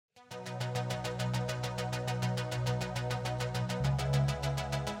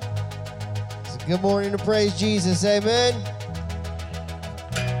Good morning to praise Jesus. Amen.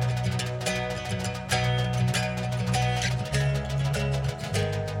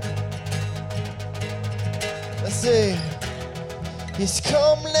 Let's see. He's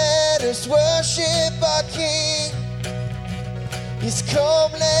come, let us worship our King. He's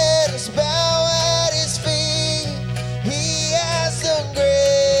come, let us bow at his feet. He has done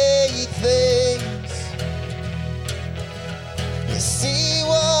great things. You see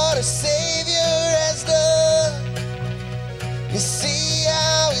what a Savior has done. You see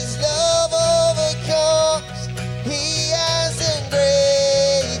how his love overcomes. He has done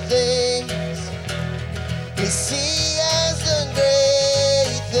great things. Yes, he has done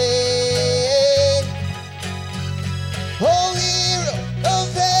great things. Oh, hero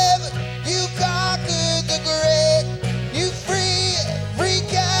of heaven, you conquered the grave. You free every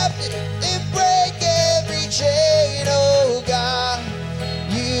captive and break every chain. Oh God,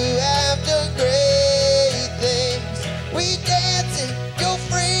 you have done great things. We dance in your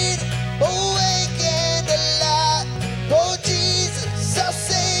freedom, awake and alive. Oh Jesus, our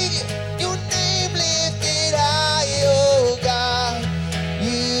Savior, your name lifted high. Oh God,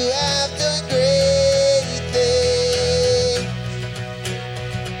 you have done great things.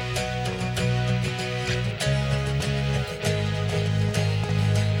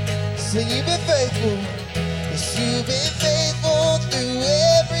 So you've been faithful. Yes, you've been faithful through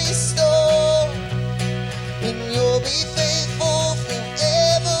every storm, and you'll be faithful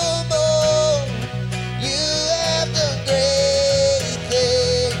forevermore. You have done great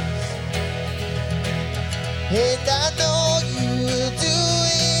things, and I know you will do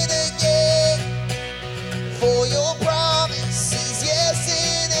it again. For your promise is yes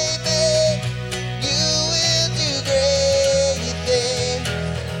and amen. You will do great things.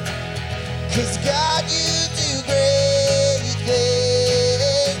 'Cause God, you do great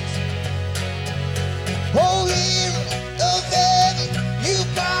things. Oh, hero of heaven, you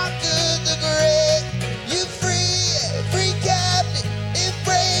conquered the grave. You free every captive and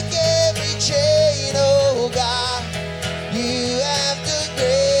break every chain. Oh God, you have done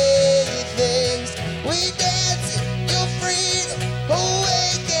great things. We dance in your freedom,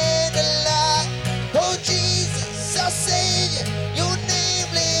 awake and alive. Oh Jesus, our Savior, your name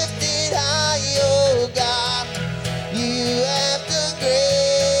lifted high. Oh God, you have done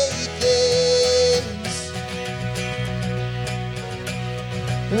great things.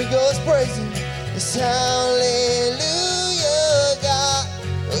 Here we go, let's praise him. It's hallelujah, God,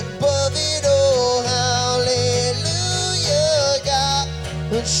 above it all. Hallelujah, God,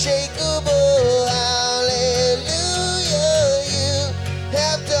 unshakable. Hallelujah, you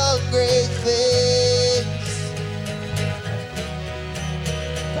have done great things.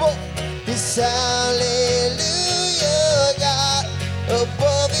 Come on. It's hallelujah, God,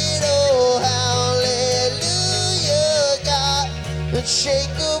 above it all. Hallelujah, God,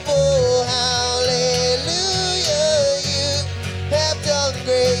 unshakable. Hallelujah, you have done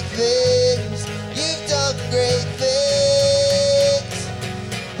great things. You've done great things.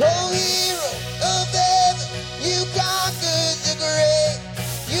 Oh, hero of heaven, you conquered the grave.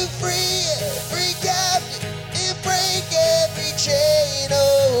 You free every captive and break every chain.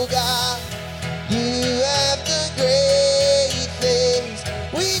 Oh God, you have done great things.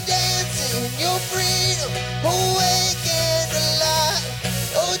 We dance in your freedom, awake and alive.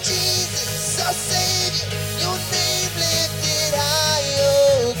 Oh Jesus, our Savior, your name lifted high.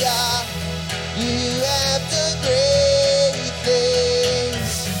 Oh God, you have done great things.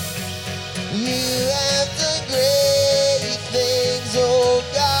 You have done great things. Oh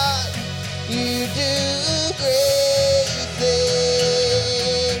God, you do great things.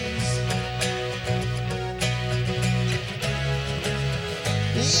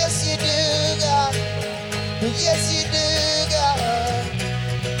 Yes, you do, God. Yes, you do, God.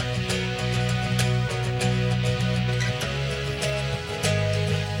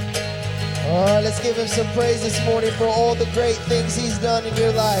 All right, let's give him some praise this morning for all the great things he's done in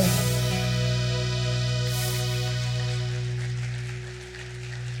your life.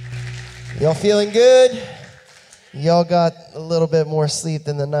 Y'all feeling good? Y'all got a little bit more sleep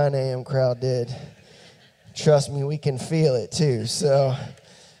than the 9 a.m. crowd did. Trust me, we can feel it too. So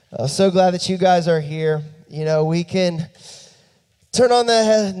so glad that you guys are here. You know, we can turn on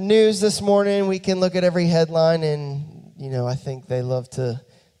the news this morning. We can look at every headline, and, you know, I think they love to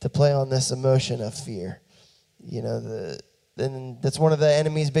play on this emotion of fear. You know, and that's one of the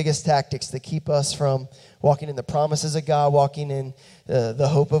enemy's biggest tactics, to keep us from walking in the promises of God, walking in the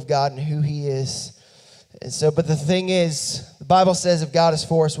hope of God and who he is. And so, but the thing is, the Bible says if God is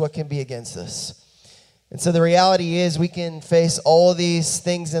for us, what can be against us? And so the reality is we can face all these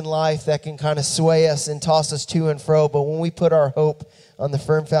things in life that can kind of sway us and toss us to and fro. But when we put our hope on the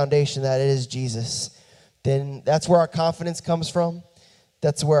firm foundation that it is Jesus, then that's where our confidence comes from.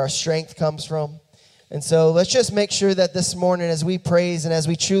 That's where our strength comes from. And so let's just make sure that this morning as we praise and as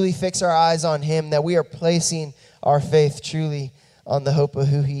we truly fix our eyes on him, that we are placing our faith truly on the hope of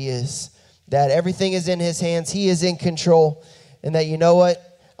who he is. That everything is in his hands. He is in control. And that, you know what?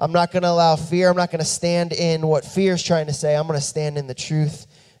 I'm not going to allow fear. I'm not going to stand in what fear is trying to say. I'm going to stand in the truth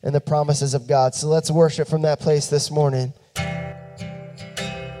and the promises of God. So let's worship from that place this morning.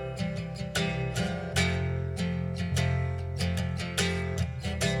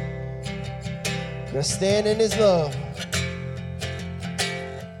 Gonna stand in his love.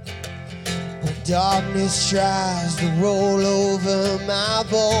 When darkness tries to roll over my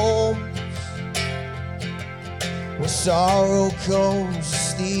bones, when sorrow comes to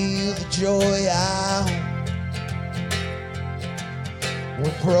steal the joy out,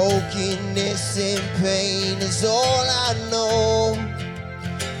 when brokenness and pain is all I know,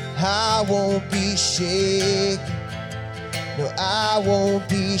 I won't be shaken. No, I won't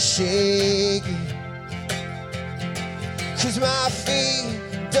be shaken. 'Cause my faith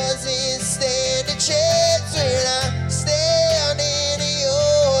doesn't stand a chance when I stand in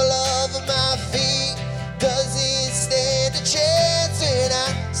your love. My faith doesn't stand a chance when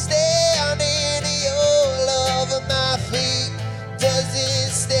I stand in your love. My faith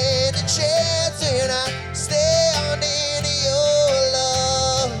doesn't stand a chance when I stand in your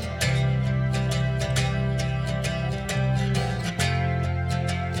love.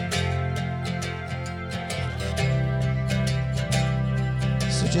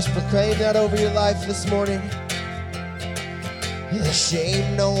 So just proclaim that over your life this morning. The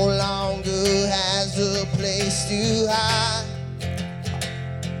shame no longer has a place to hide,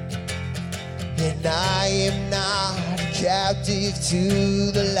 and I am not captive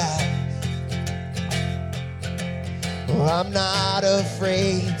to the lies. Oh, I'm not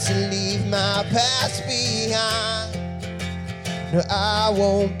afraid to leave my past behind. No, I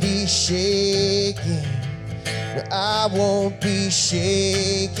won't be shaken. No, I won't be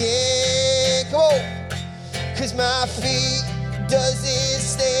shaken. Come on. 'Cause my feet doesn't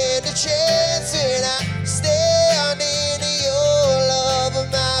stand a chance when I stand in your love.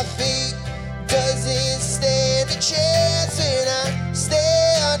 My feet doesn't stand a chance when I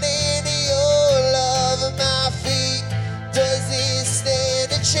stand in your love. My feet doesn't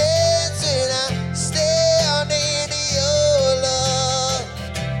stand a chance when I stand in your love.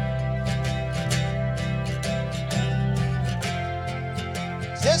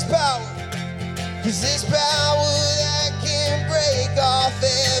 There's power, 'cause there's power that can break off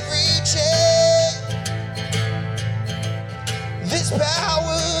every chain. This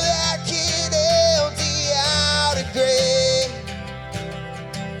power that can empty out a grave.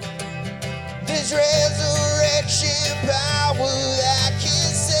 This resurrection power that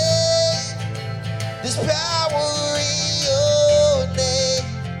can save. This power in your name.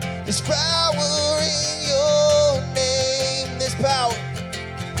 This power in your name. This power.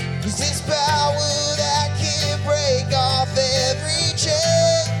 'Cause this power that can break off every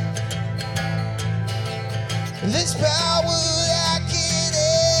chain. This power that can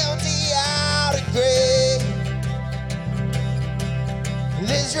empty out a grave.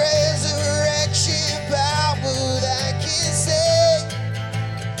 This resurrection power that can save.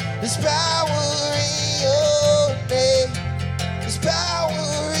 This power in your name. This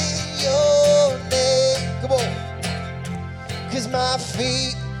power in your name. Come on. 'Cause my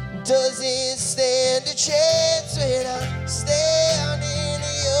feet doesn't stand a chance when I stand in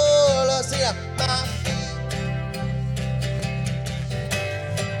your love. Sing out. My feet.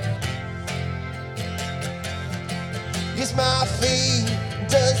 'Cause my feet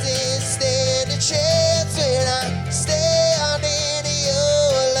doesn't stand a chance when I stand in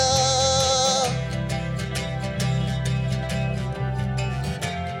your love.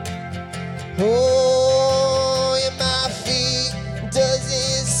 Oh, yeah, my feet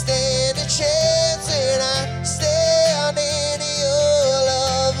doesn't stand a chance when I stand in your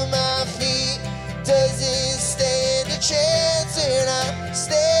love. My feet doesn't stand a chance when I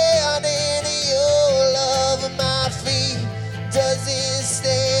stand in your love. My feet doesn't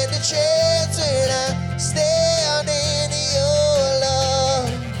stand a chance when I stand in your love.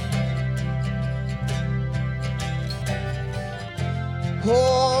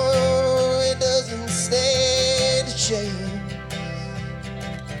 Oh, it doesn't stand a chance.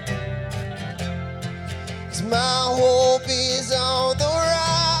 'Cause my hope is on the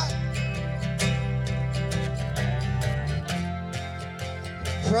rock.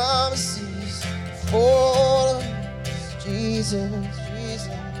 Promises for Jesus, Jesus.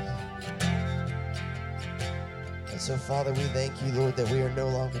 And so, Father, we thank you, Lord, that we are no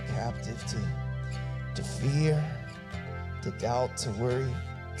longer captive to fear, to doubt, to worry,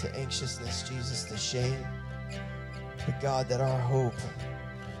 to anxiousness, Jesus, to shame. But God, that our hope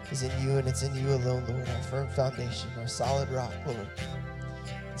is in you and it's in you alone, Lord, our firm foundation, our solid rock, Lord.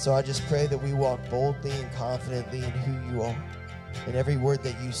 So I just pray that we walk boldly and confidently in who you are. And every word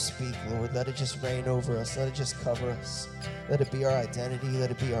that you speak, Lord, let it just reign over us. Let it just cover us. Let it be our identity. Let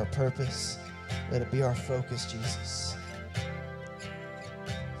it be our purpose. Let it be our focus, Jesus.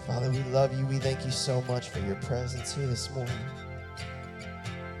 Father, we love you. We thank you so much for your presence here this morning.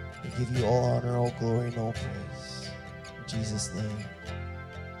 We give you all honor, all glory, and all praise. In Jesus' name,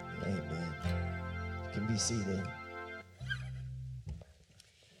 amen. You can be seated.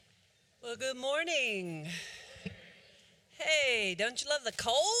 Well, good morning. Hey, don't you love the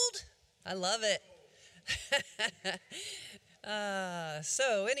cold? I love it.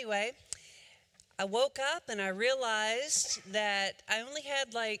 So anyway, I woke up and I realized that I only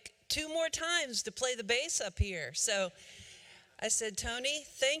had like 2 more times to play the bass up here. So I said, Tony,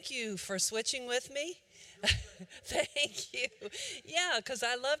 thank you for switching with me. Thank you. Yeah, because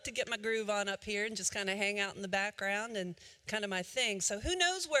I love to get my groove on up here and just kind of hang out in the background and kind of my thing. So who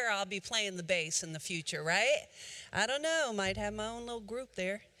knows where I'll be playing the bass in the future, right? I don't know. Might have my own little group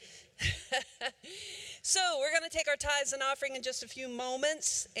there. So we're going to take our tithes and offering in just a few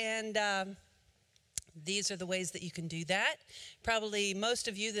moments, and these are the ways that you can do that. Probably most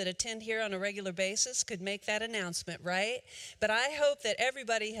of you that attend here on a regular basis could make that announcement, right? But I hope that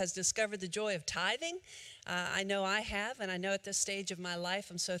everybody has discovered the joy of tithing. I know I have, and I know at this stage of my life,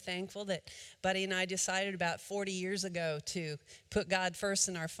 I'm so thankful that Buddy and I decided about 40 years ago to put God first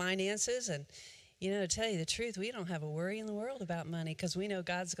in our finances. And, you know, to tell you the truth, we don't have a worry in the world about money because we know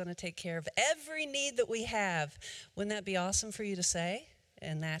God's going to take care of every need that we have. Wouldn't that be awesome for you to say?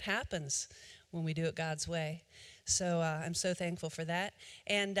 And that happens when we do it God's way. So I'm so thankful for that.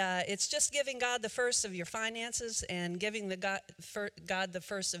 And it's just giving God the first of your finances and giving God the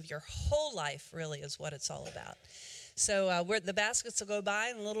first of your whole life, really, is what it's all about. So the baskets will go by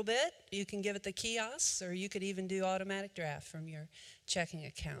in a little bit. You can give it the kiosks, or you could even do automatic draft from your checking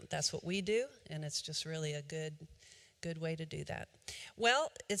account. That's what we do, and it's just really a good way to do that.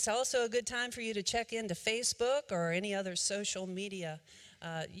 Well, it's also a good time for you to check into Facebook or any other social media.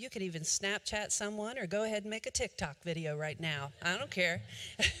 You could even Snapchat someone or go ahead and make a TikTok video right now. I don't care.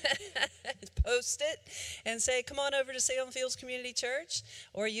 Post it and say, come on over to Salem Fields Community Church.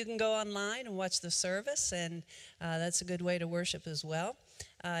 Or you can go online and watch the service, and that's a good way to worship as well.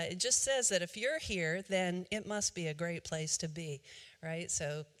 It just says that if you're here, then it must be a great place to be, right?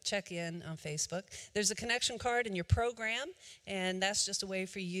 So check in on Facebook. There's a connection card in your program, and that's just a way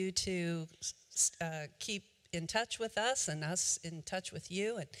for you to keep in touch with us and us in touch with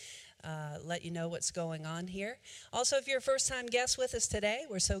you, and let you know what's going on here. Also, if you're a first-time guest with us today,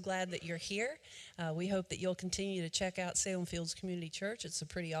 we're so glad that you're here. We hope that you'll continue to check out Salem Fields Community Church. It's a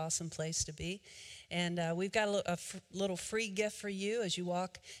pretty awesome place to be. And we've got a little free gift for you as you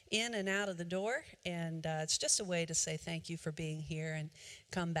walk in and out of the door. And it's just a way to say thank you for being here and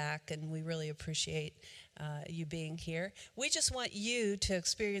come back. And we really appreciate you being here. We just want you to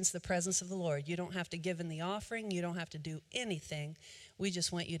experience the presence of the Lord. You don't have to give in the offering. You don't have to do anything. We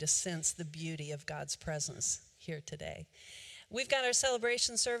just want you to sense the beauty of God's presence here today. We've got our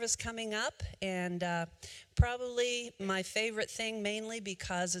celebration service coming up, and probably my favorite thing, mainly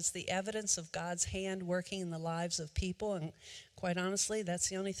because it's the evidence of God's hand working in the lives of people, and quite honestly, that's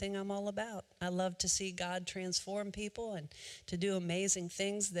the only thing I'm all about. I love to see God transform people and to do amazing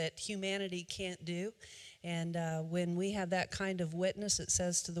things that humanity can't do. And when we have that kind of witness, it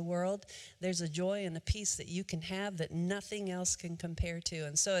says to the world, there's a joy and a peace that you can have that nothing else can compare to.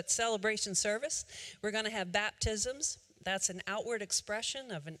 And so at celebration service, we're going to have baptisms. That's an outward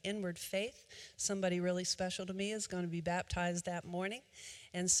expression of an inward faith. Somebody really special to me is going to be baptized that morning.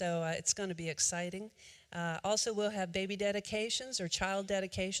 And so it's going to be exciting. Also, we'll have baby dedications or child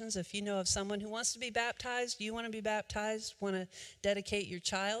dedications. If you know of someone who wants to be baptized, you want to be baptized, want to dedicate your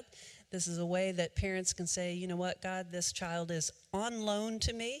child, this is a way that parents can say, you know what, God, this child is on loan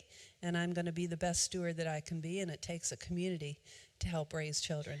to me, and I'm going to be the best steward that I can be, and it takes a community to help raise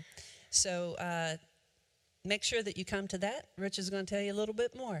children. So make sure that you come to that. Rich is going to tell you a little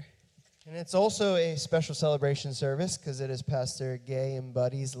bit more. And it's also a special celebration service because it is Pastor Gay and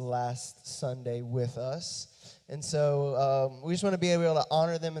Buddy's last Sunday with us. And so we just want to be able to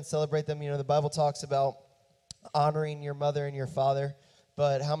honor them and celebrate them. You know, the Bible talks about honoring your mother and your father.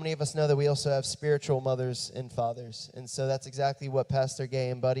 But how many of us know that we also have spiritual mothers and fathers? And so that's exactly what Pastor Gay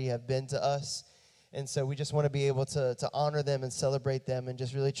and Buddy have been to us. And so we just want to be able to honor them and celebrate them and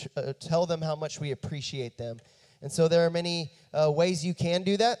just really tell them how much we appreciate them. And so there are many ways you can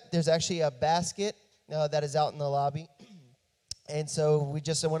do that. There's actually a basket that is out in the lobby. And so we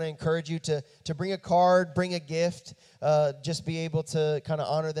just want to encourage you to bring a card, bring a gift, just be able to kind of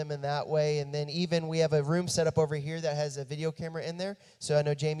honor them in that way. And then even we have a room set up over here that has a video camera in there. So I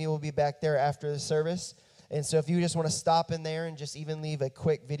know Jamie will be back there after the service. And so if you just want to stop in there and just even leave a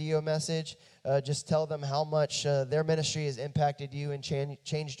quick video message, just tell them how much their ministry has impacted you and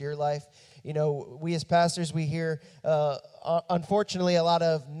changed your life. You know, we as pastors, we hear, unfortunately, a lot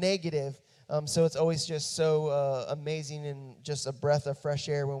of negative. So it's always just so amazing and just a breath of fresh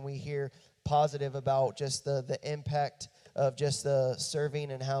air when we hear positive about just the impact of just the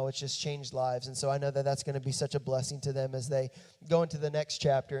serving and how it's just changed lives. And so I know that that's going to be such a blessing to them as they go into the next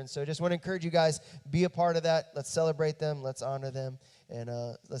chapter. And so I just want to encourage you guys, be a part of that. Let's celebrate them. Let's honor them. And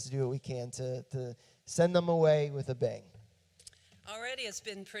let's do what we can to send them away with a bang. Already it's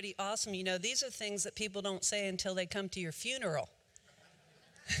been pretty awesome. You know, these are things that people don't say until they come to your funeral.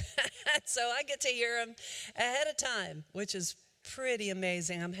 So I get to hear them ahead of time, which is pretty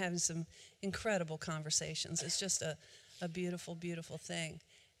amazing. I'm having some incredible conversations. It's just a beautiful, beautiful thing.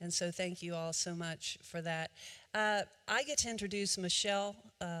 And so thank you all so much for that. I get to introduce Michelle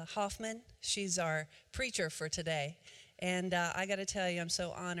Hoffman. She's our preacher for today. And I got to tell you, I'm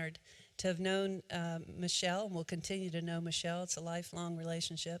so honored to have known Michelle, and we'll continue to know Michelle. It's a lifelong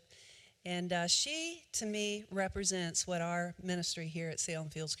relationship. And she, to me, represents what our ministry here at Salem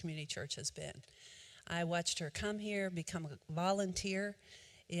Fields Community Church has been. I watched her come here, become a volunteer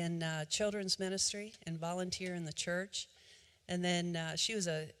in children's ministry and volunteer in the church. And then she was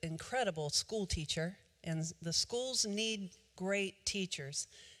an incredible school teacher, and the schools need great teachers.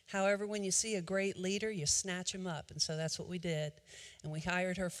 However, when you see a great leader, you snatch them up, and so that's what we did. And we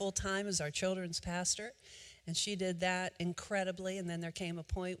hired her full-time as our children's pastor, and she did that incredibly. And then there came a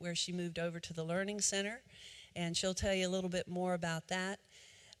point where she moved over to the Learning Center, and she'll tell you a little bit more about that.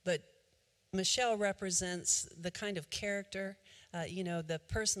 But Michelle represents the kind of character, the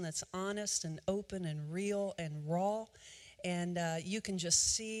person that's honest and open and real and raw. And you can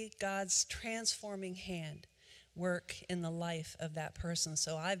just see God's transforming hand work in the life of that person.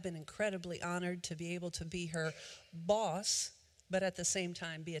 So I've been incredibly honored to be able to be her boss, but at the same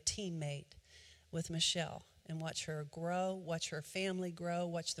time be a teammate with Michelle and watch her grow, watch her family grow,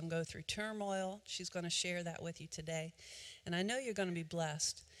 watch them go through turmoil. She's going to share that with you today. And I know you're going to be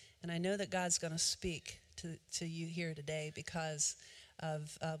blessed. And I know that God's going to speak to you here today because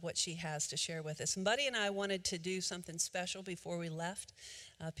of what she has to share with us. And Buddy and I wanted to do something special before we left.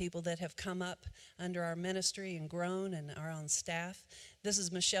 People that have come up under our ministry and grown and are on staff. This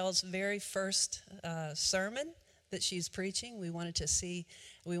is Michelle's very first sermon that she's preaching. We wanted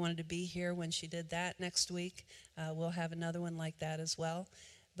to be here when she did that. Next week, we'll have another one like that as well.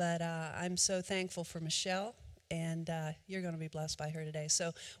 But I'm so thankful for Michelle. And you're going to be blessed by her today.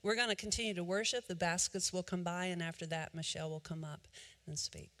 So we're going to continue to worship. The baskets will come by, and after that, Michelle will come up and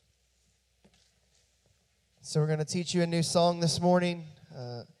speak. So we're going to teach you a new song this morning.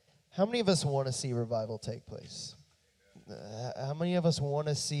 How many of us want to see revival take place? How many of us want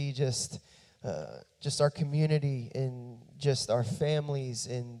to see just our community and just our families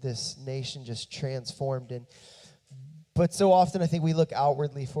in this nation just transformed? But so often I think we look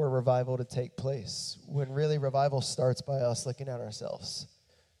outwardly for revival to take place when really revival starts by us looking at ourselves.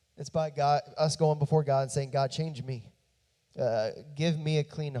 It's by God, us going before God and saying, God, change me. Give me a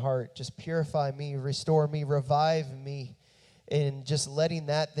clean heart. Just purify me, restore me, revive me. And just letting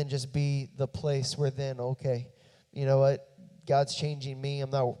that then just be the place where then, okay, you know what? God's changing me. I'm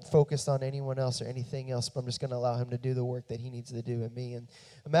not focused on anyone else or anything else, but I'm just going to allow him to do the work that he needs to do in me. And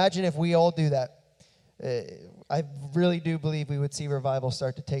imagine if we all do that. I really do believe we would see revival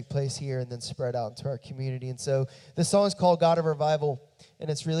start to take place here and then spread out into our community. And so this song is called God of Revival, and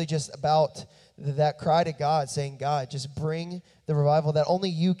it's really just about that cry to God, saying, God, just bring the revival that only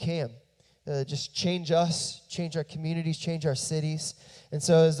you can. Just change us, change our communities, change our cities. And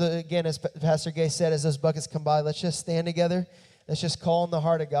so, as Pastor Gay said, as those buckets come by, let's just stand together. Let's just call on the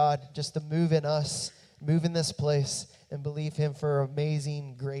heart of God just to move in us, move in this place, and believe him for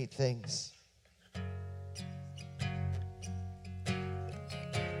amazing, great things.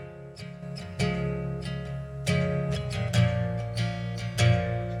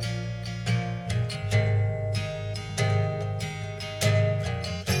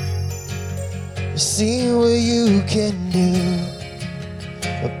 See what you can do,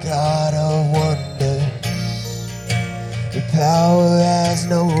 a God of wonder. Your power has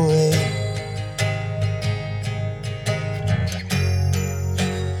no end.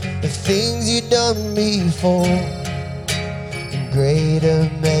 things you've done before, in greater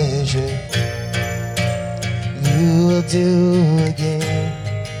measure you will do again.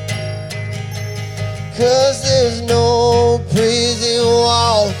 'Cause there's no prison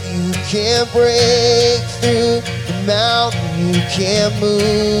wall you can't break through, the mountain you can't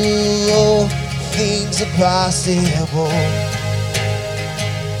move. Oh, things are possible.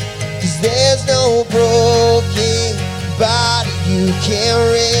 'Cause there's no broken body you can't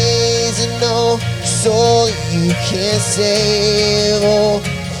raise, and no soul you can't save. Oh,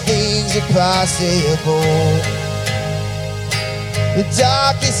 things are possible. The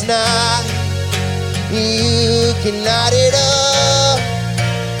darkest night, you can light it up.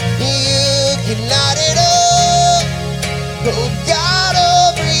 You can light it up. Oh, God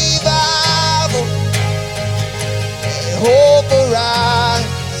of revival, and hope arise.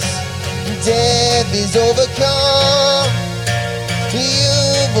 Death is overcome.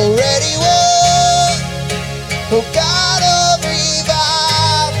 You've already won. Oh, God of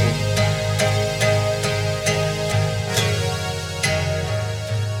revival.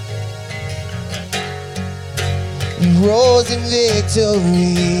 You rose in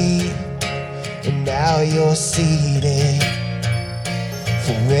victory, and now you're seated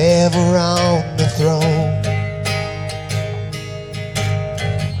forever on the throne.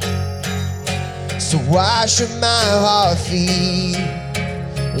 So why should my heart fear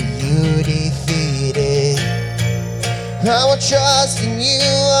when you defeated? I will trust in you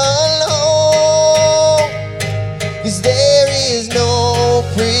alone. 'Cause there is no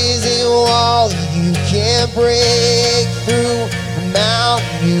prison wall you can't break through, the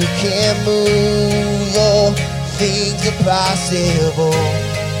mountain you can't move. Oh, things are possible.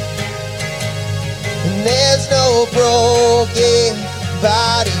 And there's no broken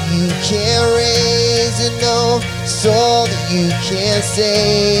body you can't raise, and no soul that you can't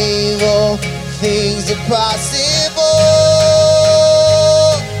save. Oh, things are possible.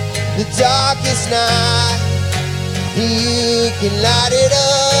 The darkest night, you can light it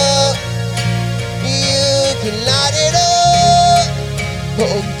up. You can light it up.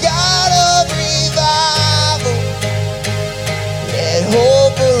 Oh, God of revival, let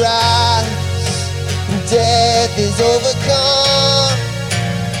hope arise. Death is overcome.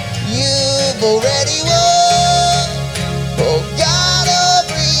 You've already won. Oh, God of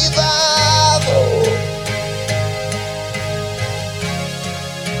revival.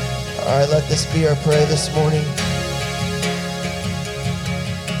 All right, let this be our prayer this morning.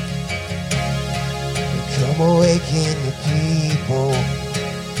 Come awaken your people.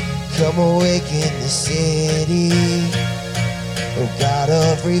 Come awaken the city. Oh, God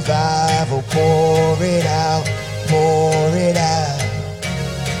of revival, pour it out, pour it out.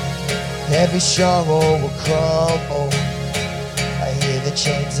 Every stronghold will crumble. I hear the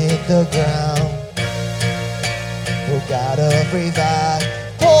chains hit the ground. Oh, God of revival,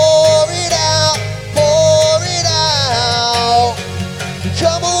 pour it out, pour it out.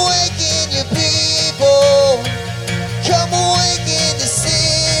 Come awaken your people. Come awaken the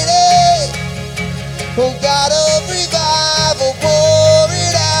city. Oh, God of revival, pour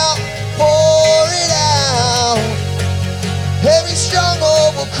it out, pour it out. Every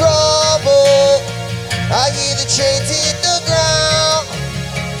stronghold will crumble. I hear the chains hit the ground.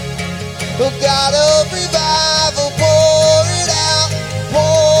 Oh, God of revival, pour it out,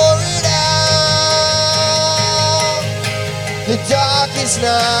 pour it out. The darkest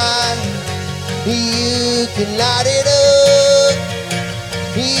night, you can light it up.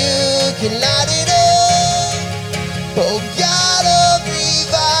 You can light it up. Oh, God of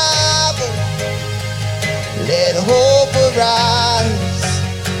revival, let hope arise.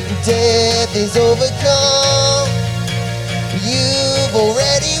 Death is overcome. You've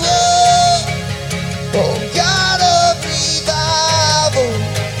already won. Oh, God of revival,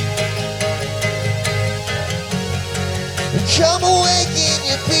 come awaken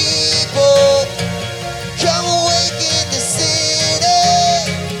your people. Come awaken the city.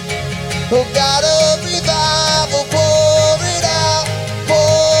 Oh, God of revival, pour it out,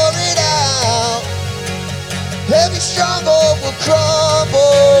 pour it out. Every stronghold will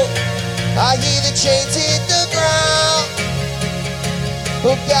crumble. I hear the chains hit the ground.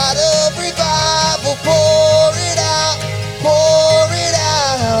 Oh, God of revival, pour it out, pour it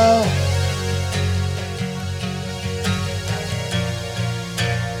out.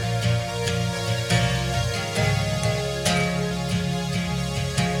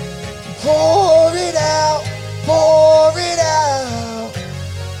 Pour it out, pour it out.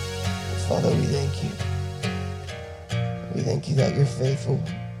 Father, we thank you. We thank you that you're faithful,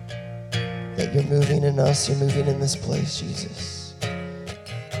 that you're moving in us, you're moving in this place, Jesus.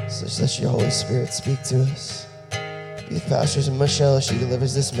 So So just let your Holy Spirit speak to us. Be with Pastors and Michelle as she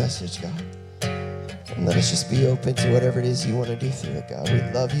delivers this message, God. And let us just be open to whatever it is you want to do through it, God. We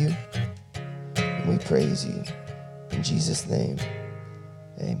love you and we praise you. In Jesus' name,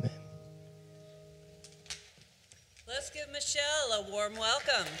 amen. Let's give Michelle a warm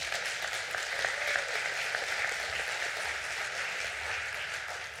welcome.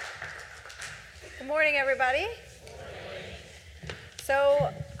 Good morning, everybody. So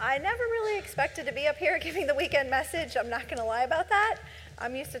I never really expected to be up here giving the weekend message. I'm not going to lie about that.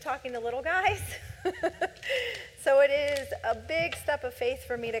 I'm used to talking to little guys. So it is a big step of faith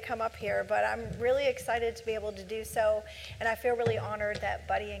for me to come up here, but I'm really excited to be able to do so. And I feel really honored that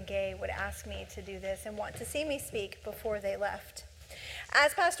Buddy and Gay would ask me to do this and want to see me speak before they left.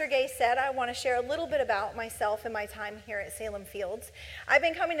 As Pastor Gay said, I want to share a little bit about myself and my time here at Salem Fields. I've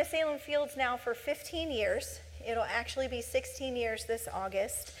been coming to Salem Fields now for 15 years. It'll actually be 16 years this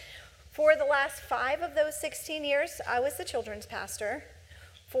August. For the last 5 of those 16 years, I was the children's pastor.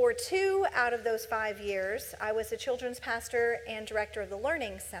 For 2 out of those 5 years, I was the children's pastor and director of the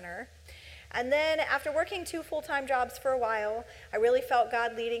Learning Center. And then after working 2 full-time jobs for a while, I really felt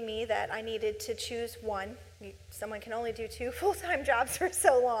God leading me that I needed to choose one. Someone can only do 2 full-time jobs for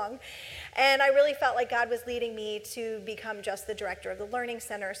so long. And I really felt like God was leading me to become just the director of the Learning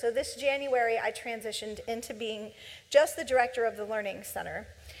Center. So this January, I transitioned into being just the director of the Learning Center.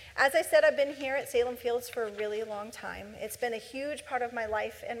 As I said, I've been here at Salem Fields for a really long time. It's been a huge part of my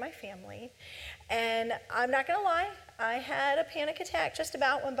life and my family. And I'm not going to lie, I had a panic attack just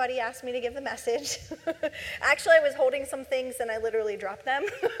about when Buddy asked me to give the message. Actually, I was holding some things and I literally dropped them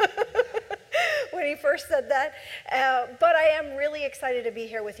when he first said that. But I am really excited to be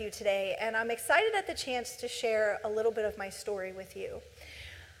here with you today, and I'm excited at the chance to share a little bit of my story with you.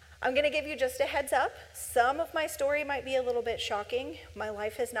 I'm going to give you just a heads up. Some of my story might be a little bit shocking. My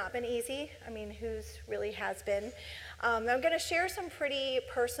life has not been easy. I mean, whose really has been? I'm going to share some pretty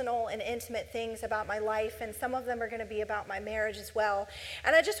personal and intimate things about my life, and some of them are going to be about my marriage as well.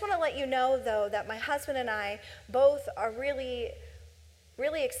 And I just want to let you know, though, that my husband and I both are really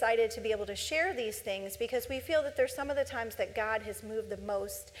excited to be able to share these things, because we feel that there's some of the times that God has moved the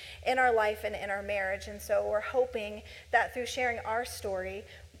most in our life and in our marriage. And so we're hoping that through sharing our story,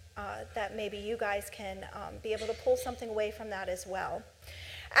 that maybe you guys can be able to pull something away from that as well.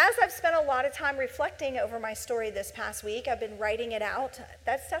 As I've spent a lot of time reflecting over my story this past week, I've been writing it out.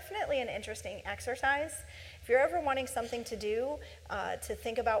 That's definitely an interesting exercise. If you're ever wanting something to do, to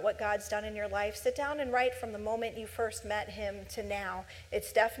think about what God's done in your life, sit down and write from the moment you first met him to now.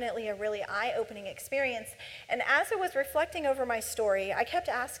 It's definitely a really eye-opening experience. And as I was reflecting over my story, I kept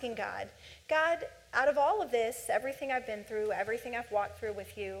asking God, out of all of this, everything I've been through, everything I've walked through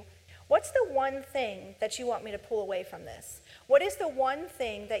with you, what's the one thing that you want me to pull away from this? What is the one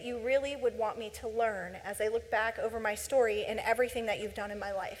thing that you really would want me to learn as I look back over my story and everything that you've done in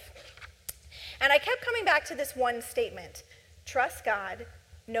my life? And I kept coming back to this one statement: trust God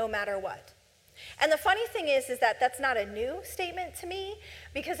no matter what. And the funny thing is that that's not a new statement to me,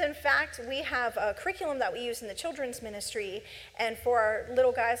 because in fact we have a curriculum that we use in the children's ministry, and for our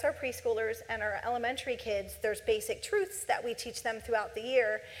little guys, our preschoolers, and our elementary kids, there's basic truths that we teach them throughout the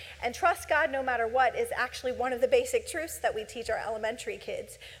year. And trust God no matter what is actually one of the basic truths that we teach our elementary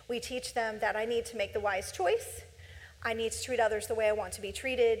kids. We teach them that I need to make the wise choice, I need to treat others the way I want to be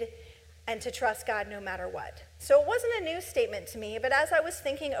treated, and to trust God no matter what. So it wasn't a new statement to me, but as I was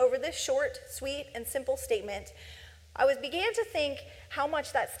thinking over this short, sweet, and simple statement, I began to think how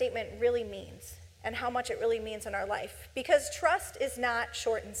much that statement really means and how much it really means in our life. Because trust is not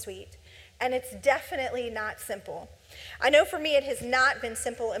short and sweet, and it's definitely not simple. I know for me it has not been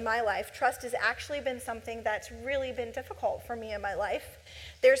simple in my life. Trust has actually been something that's really been difficult for me in my life.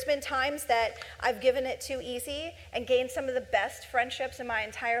 There's been times that I've given it too easy and gained some of the best friendships in my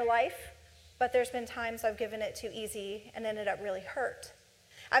entire life, but there's been times I've given it too easy and ended up really hurt.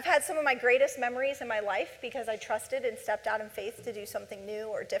 I've had some of my greatest memories in my life because I trusted and stepped out in faith to do something new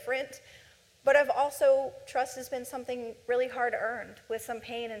or different. But trust has been something really hard earned, with some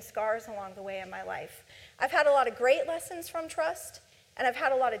pain and scars along the way in my life. I've had a lot of great lessons from trust, and I've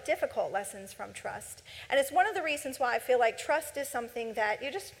had a lot of difficult lessons from trust. And it's one of the reasons why I feel like trust is something that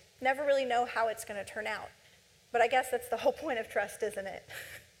you just never really know how it's going to turn out. But I guess that's the whole point of trust, isn't it?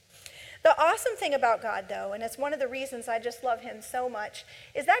 The awesome thing about God, though, and it's one of the reasons I just love him so much,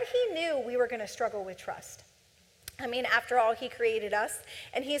 is that he knew we were going to struggle with trust. I mean, after all, he created us,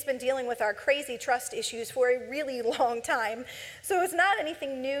 and he's been dealing with our crazy trust issues for a really long time. So it's not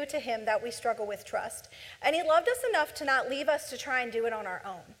anything new to him that we struggle with trust. And he loved us enough to not leave us to try and do it on our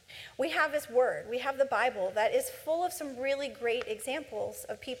own. We have his word, we have the Bible that is full of some really great examples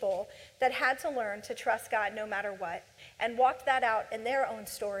of people that had to learn to trust God no matter what, and walked that out in their own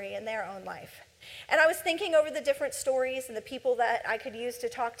story, in their own life. And I was thinking over the different stories and the people that I could use to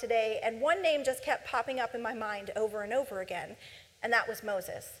talk today, and one name just kept popping up in my mind over and over again, and that was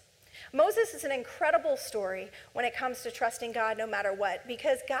Moses. Moses is an incredible story when it comes to trusting God no matter what,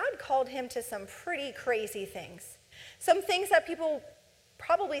 because God called him to some pretty crazy things. Some things that people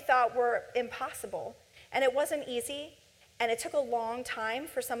probably thought were impossible, and it wasn't easy, and it took a long time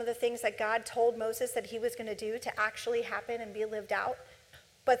for some of the things that God told Moses that he was going to do to actually happen and be lived out.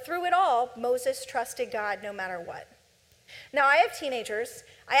 But through it all, Moses trusted God no matter what. Now, I have teenagers.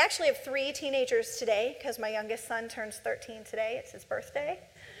 I actually have 3 teenagers today because my youngest son turns 13 today. It's his birthday.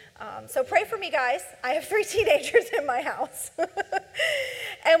 So pray for me, guys. I have 3 teenagers in my house.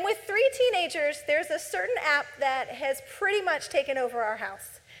 And with 3 teenagers, there's a certain app that has pretty much taken over our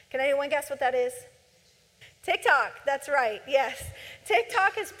house. Can anyone guess what that is? TikTok. That's right. Yes.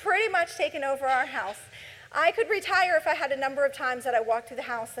 TikTok has pretty much taken over our house. I could retire if I had a number of times that I walked through the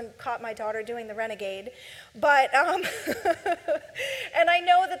house and caught my daughter doing the renegade. But, and I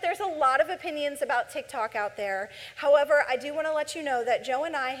know that there's a lot of opinions about TikTok out there. However, I do want to let you know that Joe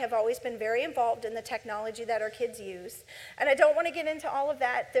and I have always been very involved in the technology that our kids use. And I don't want to get into all of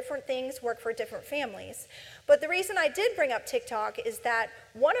that. Different things work for different families. But the reason I did bring up TikTok is that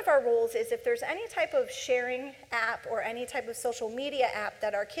one of our rules is if there's any type of sharing app or any type of social media app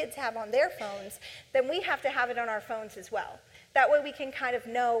that our kids have on their phones, then we have to have it on our phones as well. That way we can kind of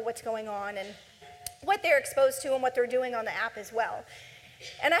know what's going on and what they're exposed to and what they're doing on the app as well.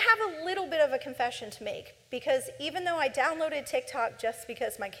 And I have a little bit of a confession to make, because even though I downloaded TikTok just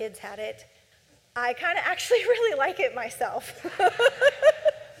because my kids had it, I kind of actually really like it myself.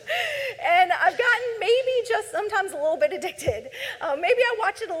 And I've gotten maybe just sometimes a little bit addicted. Maybe I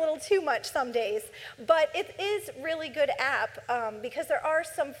watch it a little too much some days, but it is really good app because there are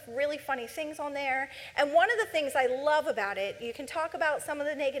some really funny things on there. And one of the things I love about it, you can talk about some of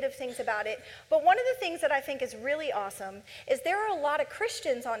the negative things about it, but one of the things that I think is really awesome is there are a lot of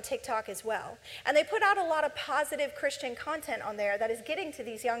Christians on TikTok as well. And they put out a lot of positive Christian content on there that is getting to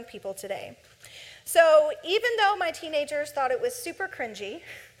these young people today. So even though my teenagers thought it was super cringy,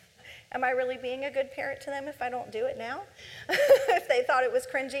 am I really being a good parent to them if I don't do it now? If they thought it was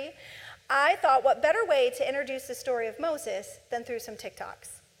cringy? I thought, what better way to introduce the story of Moses than through some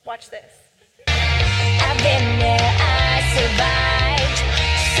TikToks? Watch this. I've been there, I survived,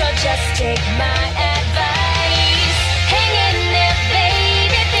 so just take my advice. Hang in there,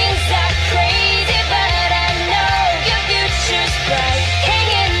 baby, things are crazy, but I know your future's bright. Hang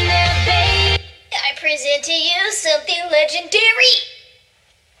in there, baby. I present to you something legendary.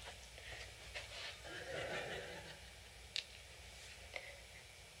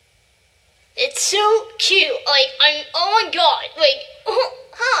 It's so cute. I'm, oh my god. Oh,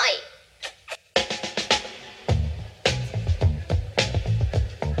 hi.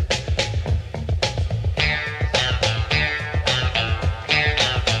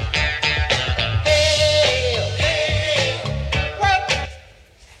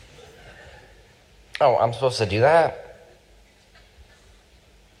 Oh, I'm supposed to do that?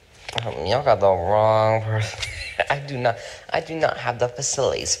 Y'all got the wrong person. I do not have the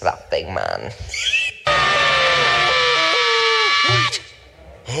facilities for that thing, man. Wait!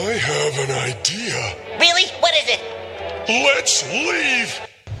 I have an idea. Really? What is it? Let's leave!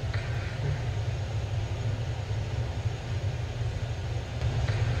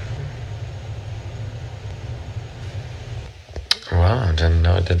 Wow, I didn't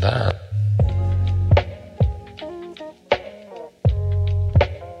know it did that.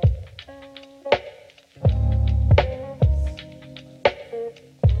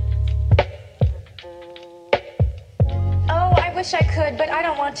 I wish I could, but I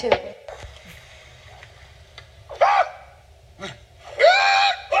don't want to. Back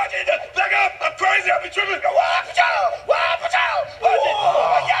up! I'm crazy! I've been tripping!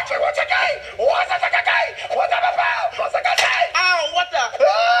 Ow, what the?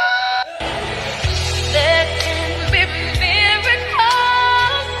 There can be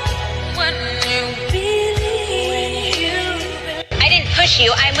miracles when you believe. I didn't push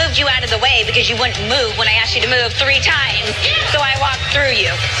you. I moved you out of the way because you wouldn't move when I asked you to move 3 times. So I walked through you.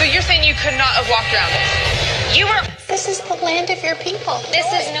 So you're saying you could not have walked around it? You were. This is the land of your people. This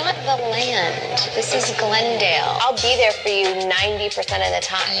is not the land. This is Glendale. I'll be there for you 90% of the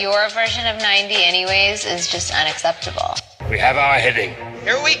time. Your version of 90 anyways is just unacceptable. We have our heading.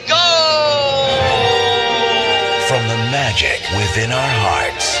 Here we go! From the magic within our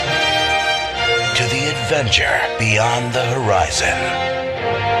hearts to the adventure beyond the horizon,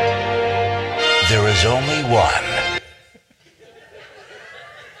 there is only one.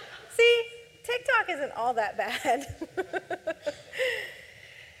 See, TikTok isn't all that bad.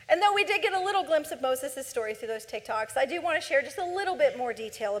 And though we did get a little glimpse of Moses' story through those TikToks, I do want to share just a little bit more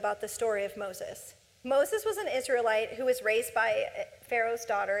detail about the story of Moses. Moses was an Israelite who was raised by Pharaoh's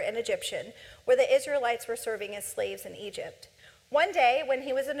daughter, an Egyptian, where the Israelites were serving as slaves in Egypt. One day, when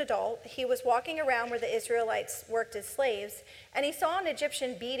he was an adult, he was walking around where the Israelites worked as slaves, and he saw an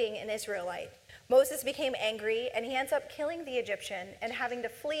Egyptian beating an Israelite. Moses became angry, and he ends up killing the Egyptian and having to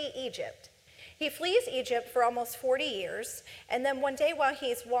flee Egypt. He flees Egypt for almost 40 years, and then one day while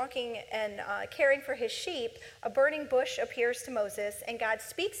he's walking and caring for his sheep, a burning bush appears to Moses, and God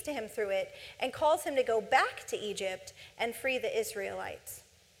speaks to him through it and calls him to go back to Egypt and free the Israelites.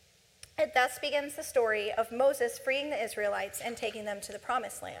 It thus begins the story of Moses freeing the Israelites and taking them to the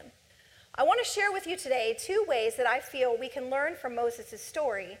Promised Land. I want to share with you today 2 ways that I feel we can learn from Moses'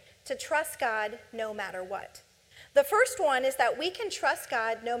 story to trust God no matter what. The first one is that we can trust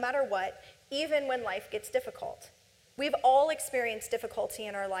God no matter what, even when life gets difficult. We've all experienced difficulty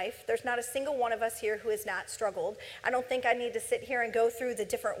in our life. There's not a single one of us here who has not struggled. I don't think I need to sit here and go through the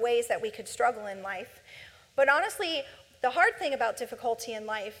different ways that we could struggle in life. But honestly, the hard thing about difficulty in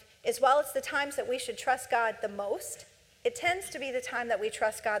life is while it's the times that we should trust God the most, it tends to be the time that we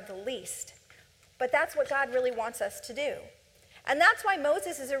trust God the least. But that's what God really wants us to do. And that's why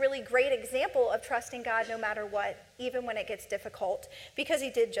Moses is a really great example of trusting God no matter what, even when it gets difficult, because he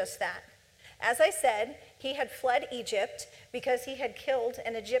did just that. As I said, he had fled Egypt because he had killed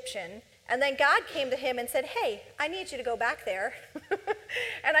an Egyptian, and then God came to him and said, hey, I need you to go back there,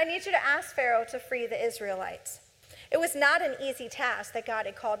 and I need you to ask Pharaoh to free the Israelites. It was not an easy task that God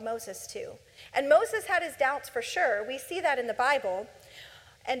had called Moses to. And Moses had his doubts for sure. We see that in the Bible.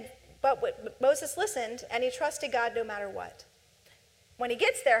 But Moses listened, and he trusted God no matter what. When he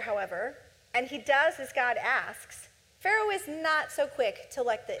gets there, however, and he does as God asks, Pharaoh is not so quick to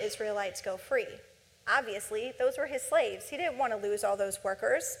let the Israelites go free. Obviously, those were his slaves. He didn't want to lose all those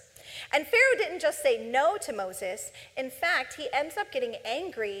workers. And Pharaoh didn't just say no to Moses. In fact, he ends up getting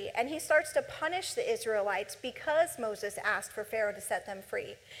angry, and he starts to punish the Israelites because Moses asked for Pharaoh to set them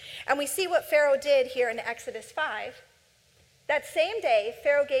free. And we see what Pharaoh did here in Exodus 5. That same day,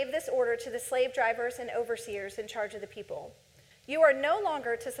 Pharaoh gave this order to the slave drivers and overseers in charge of the people. You are no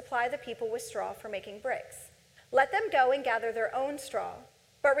longer to supply the people with straw for making bricks. Let them go and gather their own straw,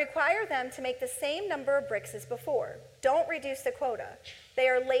 but require them to make the same number of bricks as before. Don't reduce the quota. They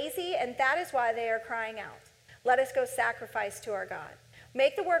are lazy, and that is why they are crying out. Let us go sacrifice to our God.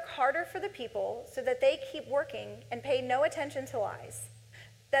 Make the work harder for the people so that they keep working and pay no attention to lies.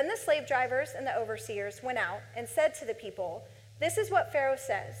 Then the slave drivers and the overseers went out and said to the people, this is what Pharaoh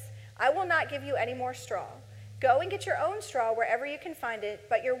says. I will not give you any more straw. Go and get your own straw wherever you can find it,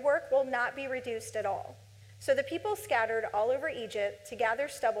 but your work will not be reduced at all. So the people scattered all over Egypt to gather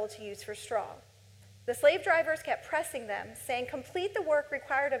stubble to use for straw. The slave drivers kept pressing them, saying, complete the work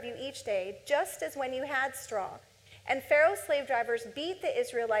required of you each day, just as when you had straw. And Pharaoh's slave drivers beat the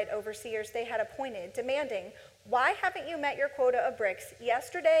Israelite overseers they had appointed, demanding, why haven't you met your quota of bricks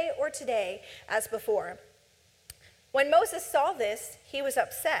yesterday or today as before? When Moses saw this, he was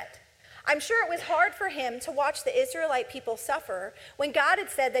upset. I'm sure it was hard for him to watch the Israelite people suffer when God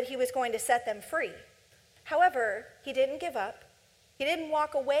had said that he was going to set them free. However, he didn't give up. He didn't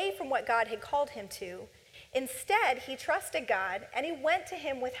walk away from what God had called him to. Instead, he trusted God, and he went to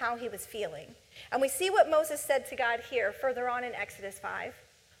him with how he was feeling. And we see what Moses said to God here further on in Exodus 5.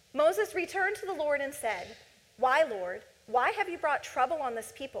 Moses returned to the Lord and said, why, Lord? Why have you brought trouble on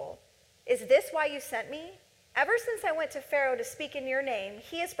this people? Is this why you sent me? Ever since I went to Pharaoh to speak in your name,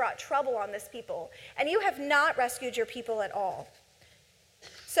 he has brought trouble on this people, and you have not rescued your people at all.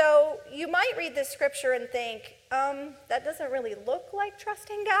 So you might read this scripture and think, that doesn't really look like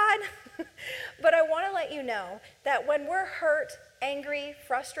trusting God. But I want to let you know that when we're hurt, angry,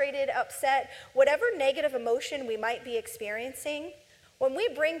 frustrated, upset, whatever negative emotion we might be experiencing, when we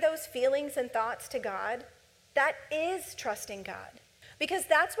bring those feelings and thoughts to God, that is trusting God. Because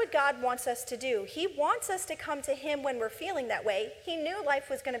that's what God wants us to do. He wants us to come to him when we're feeling that way. He knew life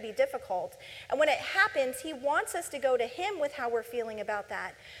was going to be difficult. And when it happens, he wants us to go to him with how we're feeling about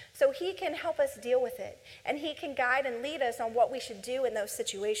that, so he can help us deal with it. And he can guide and lead us on what we should do in those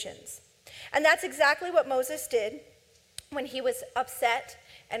situations. And that's exactly what Moses did when he was upset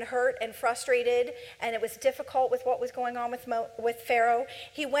and hurt and frustrated, and it was difficult with what was going on with Pharaoh.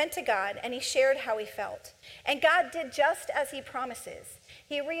 He went to God and he shared how he felt. And God did just as he promises.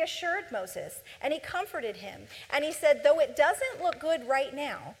 He reassured Moses and he comforted him. And he said, though it doesn't look good right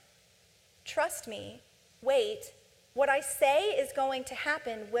now, trust me, wait, what I say is going to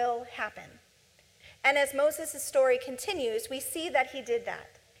happen will happen. And as Moses' story continues, we see that he did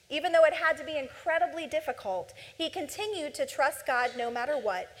that. Even though it had to be incredibly difficult, he continued to trust God no matter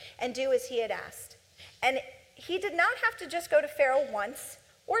what and do as he had asked. And he did not have to just go to Pharaoh once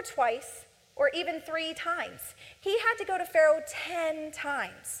or twice or even 3 times. He had to go to Pharaoh 10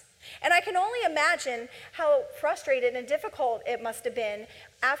 times. And I can only imagine how frustrated and difficult it must have been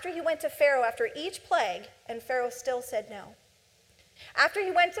after he went to Pharaoh after each plague and Pharaoh still said no. After he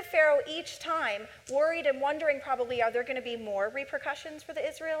went to Pharaoh each time, worried and wondering probably, are there going to be more repercussions for the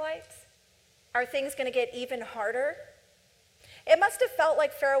Israelites? Are things going to get even harder? It must have felt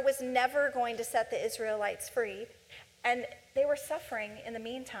like Pharaoh was never going to set the Israelites free, and they were suffering in the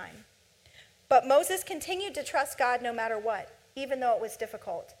meantime. But Moses continued to trust God no matter what, even though it was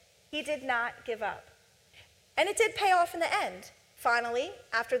difficult. He did not give up. And it did pay off in the end. Finally,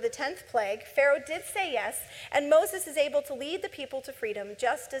 after the 10th plague, Pharaoh did say yes, and Moses is able to lead the people to freedom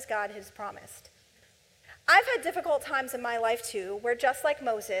just as God has promised. I've had difficult times in my life too, where just like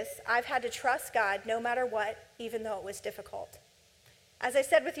Moses, I've had to trust God no matter what, even though it was difficult. As I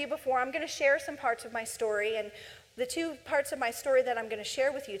said with you before, I'm going to share some parts of my story, and the 2 parts of my story that I'm going to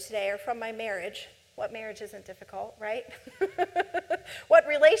share with you today are from my marriage. What marriage isn't difficult, right? What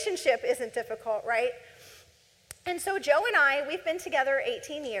relationship isn't difficult, right? And so Joe and I, we've been together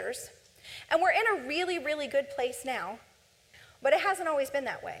 18 years, and we're in a really, really good place now, but it hasn't always been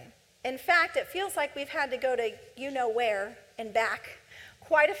that way. In fact, it feels like we've had to go to you-know-where and back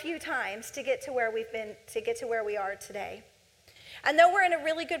quite a few times to get to where we are today. And though we're in a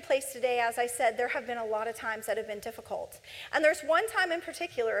really good place today, as I said, there have been a lot of times that have been difficult. And there's one time in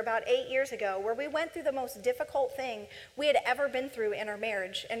particular, about 8 years ago, where we went through the most difficult thing we had ever been through in our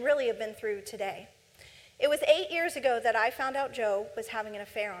marriage, and really have been through today. It was 8 years ago that I found out Joe was having an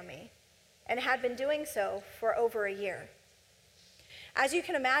affair on me, and had been doing so for over a year. As you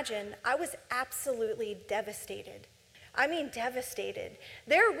can imagine, I was absolutely devastated. I mean devastated.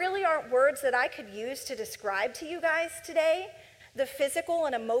 There really aren't words that I could use to describe to you guys today the physical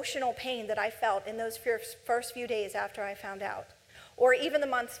and emotional pain that I felt in those first few days after I found out, or even the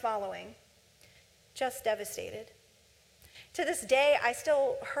months following. Just devastated. To this day, I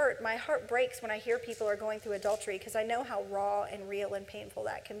still hurt. My heart breaks when I hear people are going through adultery because I know how raw and real and painful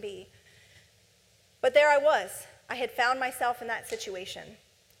that can be. But there I was. I had found myself in that situation.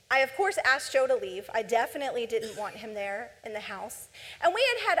 I, of course, asked Joe to leave. I definitely didn't want him there in the house. And we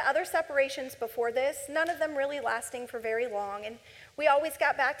had had other separations before this, none of them really lasting for very long. And we always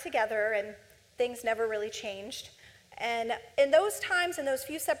got back together, and things never really changed. And in those times, in those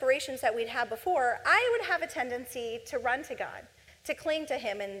few separations that we'd had before, I would have a tendency to run to God, to cling to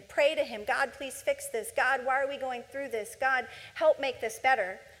him and pray to him. God, please fix this. God, why are we going through this? God, help make this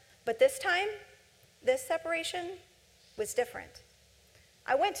better. But this time, this separation was different.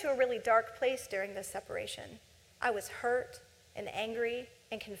 I went to a really dark place during this separation. I was hurt and angry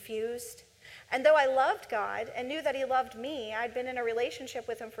and confused. And though I loved God and knew that he loved me, I'd been in a relationship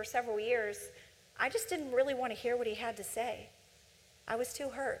with him for several years, I just didn't really want to hear what he had to say. I was too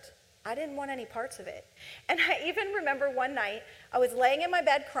hurt. I didn't want any parts of it. And I even remember one night, I was laying in my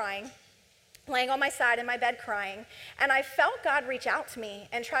bed crying, laying on my side in my bed crying, and I felt God reach out to me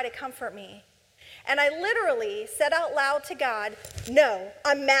and try to comfort me. And I literally said out loud to God, "No,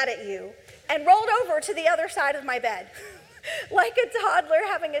 I'm mad at you," and rolled over to the other side of my bed. Like a toddler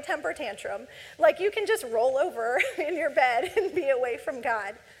having a temper tantrum. Like you can just roll over in your bed and be away from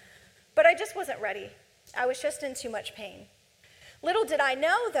God. But I just wasn't ready. I was just in too much pain. Little did I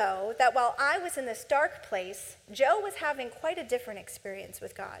know, though, that while I was in this dark place, Joe was having quite a different experience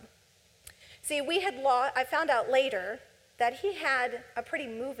with God. See, I found out later that he had a pretty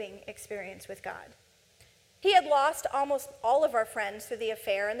moving experience with God. He had lost almost all of our friends through the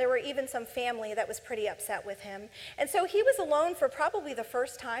affair, and there were even some family that was pretty upset with him. And so he was alone for probably the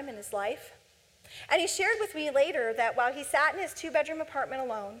first time in his life. And he shared with me later that while he sat in his 2-bedroom apartment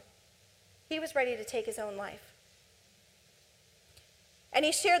alone, he was ready to take his own life. And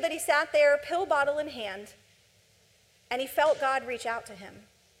he shared that he sat there, pill bottle in hand, and he felt God reach out to him.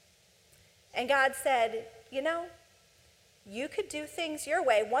 And God said, "You know, you could do things your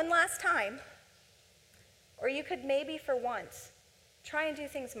way one last time, or you could maybe for once try and do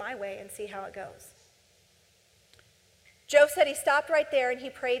things my way and see how it goes." Joe said he stopped right there and he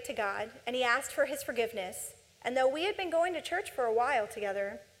prayed to God and he asked for his forgiveness. And though we had been going to church for a while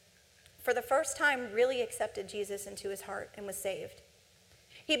together, for the first time really accepted Jesus into his heart and was saved.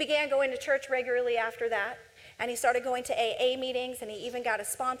 He began going to church regularly after that, and he started going to AA meetings, and he even got a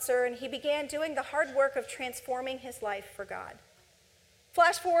sponsor, and he began doing the hard work of transforming his life for God.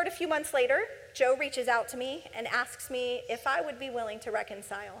 Flash forward a few months later, Joe reaches out to me and asks me if I would be willing to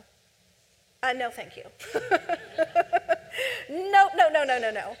reconcile. No, thank you.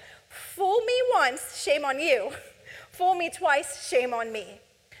 No. Fool me once, shame on you. Fool me twice, shame on me.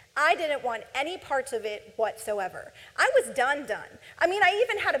 I didn't want any parts of it whatsoever. I was done. I mean, I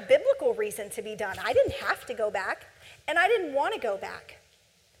even had a biblical reason to be done. I didn't have to go back, and I didn't want to go back.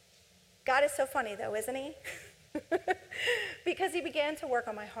 God is so funny, though, isn't he? Because he began to work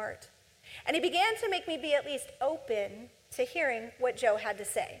on my heart. And he began to make me be at least open to hearing what Joe had to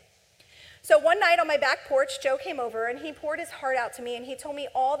say. So one night on my back porch, Joe came over, and he poured his heart out to me, and he told me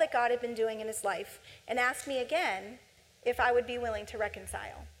all that God had been doing in his life, and asked me again if I would be willing to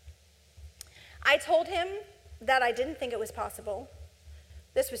reconcile. I told him that I didn't think it was possible.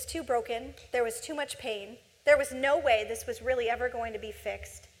 This was too broken. There was too much pain. There was no way this was really ever going to be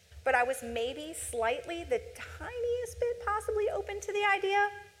fixed. But I was maybe slightly, the tiniest bit possibly open to the idea.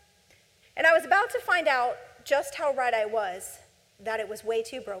 And I was about to find out just how right I was, that it was way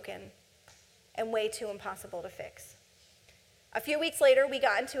too broken and way too impossible to fix. A few weeks later, we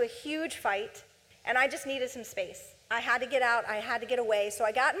got into a huge fight, and I just needed some space. I had to get out, I had to get away, so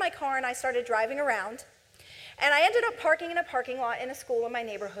I got in my car and I started driving around. And I ended up parking in a parking lot in a school in my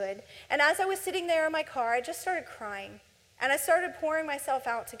neighborhood. And as I was sitting there in my car, I just started crying. And I started pouring myself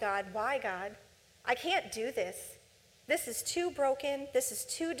out to God. Why, God? I can't do this. This is too broken. This is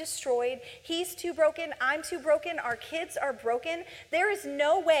too destroyed. He's too broken. I'm too broken. Our kids are broken. There is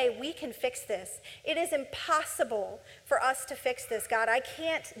no way we can fix this. It is impossible for us to fix this, God. I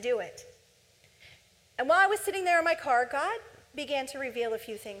can't do it. And while I was sitting there in my car, God began to reveal a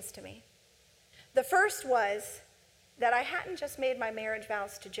few things to me. The first was that I hadn't just made my marriage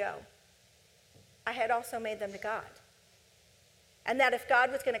vows to Joe. I had also made them to God. And that if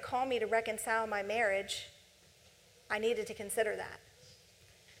God was going to call me to reconcile my marriage, I needed to consider that.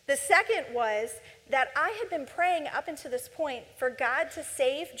 The second was that I had been praying up until this point for God to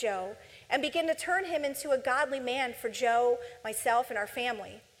save Joe and begin to turn him into a godly man for Joe, myself, and our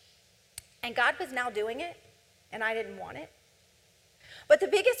family. And God was now doing it, and I didn't want it. But the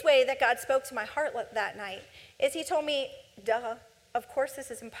biggest way that God spoke to my heart that night is he told me, duh, of course this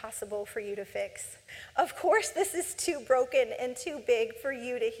is impossible for you to fix. Of course this is too broken and too big for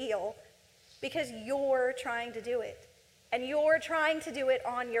you to heal, because you're trying to do it. And you're trying to do it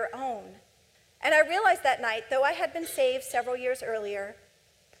on your own. And I realized that night, though I had been saved several years earlier,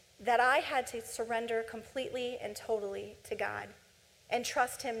 that I had to surrender completely and totally to God and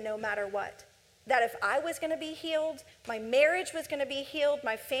trust him no matter what. That if I was going to be healed, my marriage was going to be healed,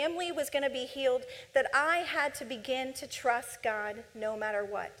 my family was going to be healed, that I had to begin to trust God no matter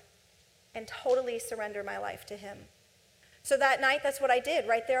what and totally surrender my life to him. So that night, that's what I did.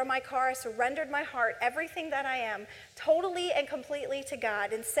 Right there in my car, I surrendered my heart, everything that I am, totally and completely to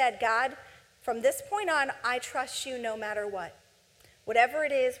God, and said, God, from this point on, I trust you no matter what. Whatever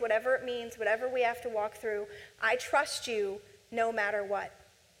it is, whatever it means, whatever we have to walk through, I trust you no matter what.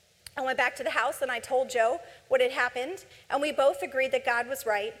 I went back to the house and I told Joe what had happened, and we both agreed that God was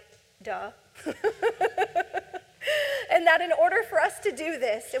right. Duh. And that in order for us to do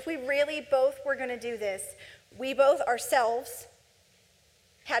this, if we really both were going to do this, we both ourselves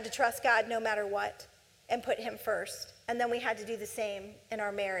had to trust God no matter what and put him first. And then we had to do the same in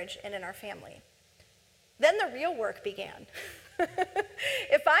our marriage and in our family. Then the real work began.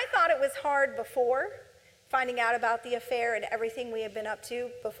 If I thought it was hard before, finding out about the affair and everything we had been up to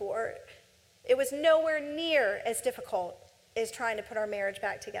before, it was nowhere near as difficult as trying to put our marriage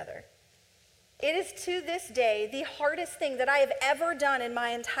back together. It is to this day the hardest thing that I have ever done in my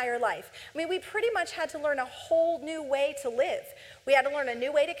entire life. I mean, we pretty much had to learn a whole new way to live. We had to learn a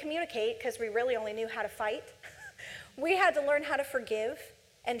new way to communicate because we really only knew how to fight. We had to learn how to forgive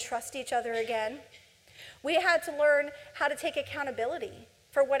and trust each other again. We had to learn how to take accountability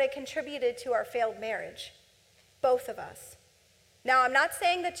for what had contributed to our failed marriage, both of us. Now, I'm not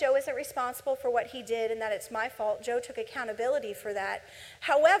saying that Joe isn't responsible for what he did and that it's my fault. Joe took accountability for that.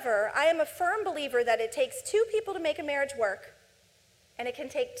 However, I am a firm believer that it takes two people to make a marriage work, and it can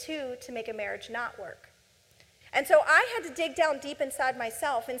take two to make a marriage not work. And so I had to dig down deep inside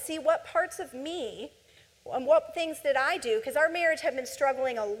myself and see what parts of me and what things did I do, because our marriage had been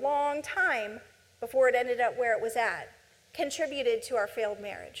struggling a long time before it ended up where it was at, contributed to our failed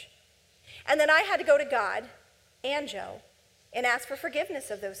marriage. And then I had to go to God and Joe and ask for forgiveness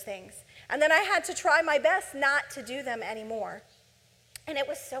of those things. And then I had to try my best not to do them anymore. And it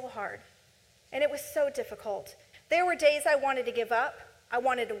was so hard. And it was so difficult. There were days I wanted to give up. I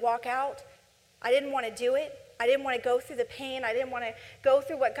wanted to walk out. I didn't want to do it. I didn't want to go through the pain. I didn't want to go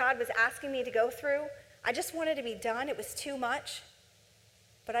through what God was asking me to go through. I just wanted to be done. It was too much.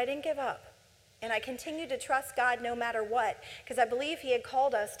 But I didn't give up. And I continued to trust God no matter what, because I believe he had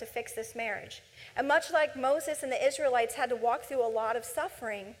called us to fix this marriage. And much like Moses and the Israelites had to walk through a lot of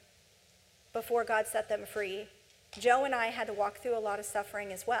suffering before God set them free, Joe and I had to walk through a lot of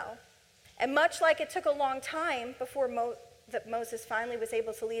suffering as well. And much like it took a long time before Moses finally was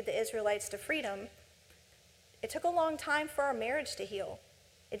able to lead the Israelites to freedom, it took a long time for our marriage to heal.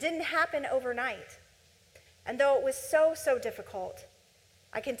 It didn't happen overnight. And though it was so, so difficult,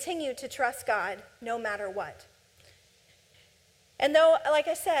 I continued to trust God no matter what. And though, like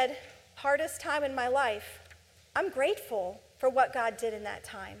I said, hardest time in my life, I'm grateful for what God did in that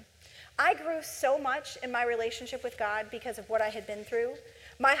time. I grew so much in my relationship with God because of what I had been through.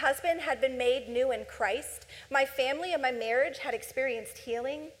 My husband had been made new in Christ. My family and my marriage had experienced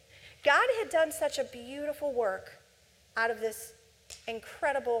healing. God had done such a beautiful work out of this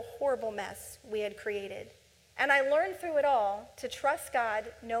incredible, horrible mess we had created. And I learned through it all to trust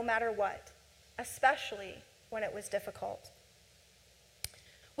God no matter what, especially when it was difficult.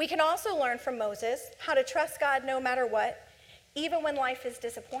 We can also learn from Moses how to trust God no matter what, even when life is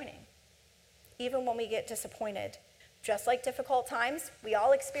disappointing, even when we get disappointed. Just like difficult times, we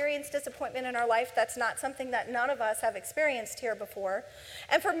all experience disappointment in our life. That's not something that none of us have experienced here before.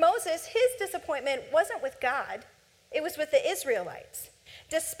 And for Moses, his disappointment wasn't with God, it was with the Israelites.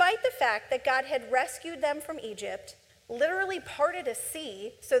 Despite the fact that God had rescued them from Egypt, literally parted a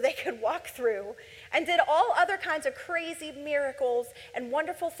sea so they could walk through, and did all other kinds of crazy miracles and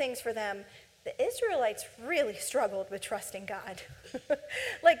wonderful things for them, the Israelites really struggled with trusting God.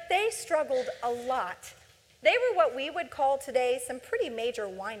 Like, they struggled a lot. They were what we would call today some pretty major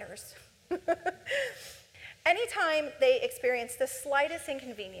whiners. Anytime they experienced the slightest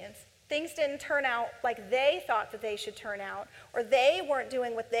inconvenience, things didn't turn out like they thought that they should turn out, or they weren't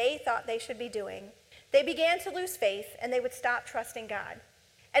doing what they thought they should be doing, they began to lose faith and they would stop trusting God.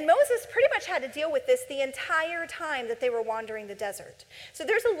 And Moses pretty much had to deal with this the entire time that they were wandering the desert. So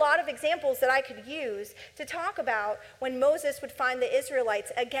there's a lot of examples that I could use to talk about when Moses would find the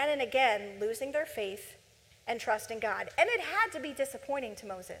Israelites again and again losing their faith and trusting God. And it had to be disappointing to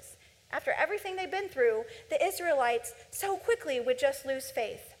Moses. After everything they'd been through, the Israelites so quickly would just lose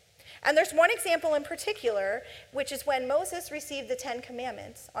faith. And there's one example in particular, which is when Moses received the 10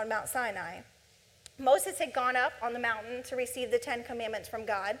 Commandments on Mount Sinai. Moses had gone up on the mountain to receive the 10 Commandments from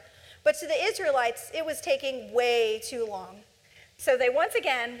God, but to the Israelites, it was taking way too long. So they once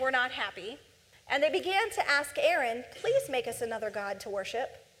again were not happy, and they began to ask Aaron, please make us another god to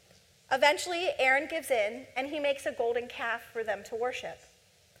worship. Eventually, Aaron gives in, and he makes a golden calf for them to worship.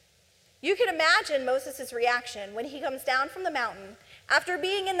 You can imagine Moses' reaction when he comes down from the mountain after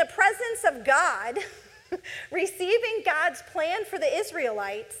being in the presence of God, receiving God's plan for the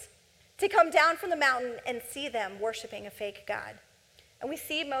Israelites, to come down from the mountain and see them worshiping a fake god. And we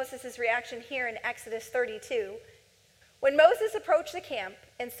see Moses' reaction here in Exodus 32. When Moses approached the camp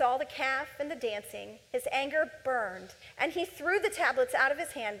and saw the calf and the dancing, his anger burned, and he threw the tablets out of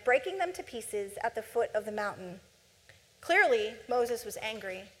his hand, breaking them to pieces at the foot of the mountain. Clearly, Moses was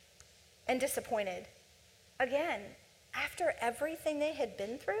angry and disappointed. Again, after everything they had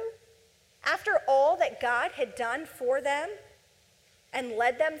been through, after all that God had done for them and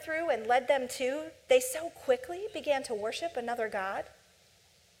led them through and led them to, they so quickly began to worship another god.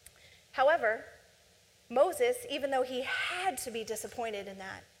 However, Moses, even though he had to be disappointed in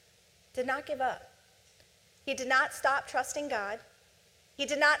that, did not give up. He did not stop trusting God. He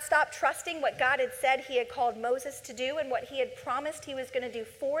did not stop trusting what God had said he had called Moses to do and what he had promised he was going to do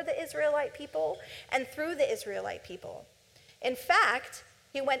for the Israelite people and through the Israelite people. In fact,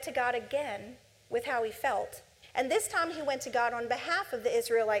 he went to God again with how he felt. And this time he went to God on behalf of the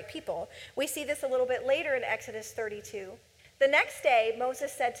Israelite people. We see this a little bit later in Exodus 32. The next day,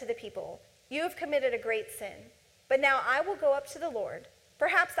 Moses said to the people, "You have committed a great sin, but now I will go up to the Lord.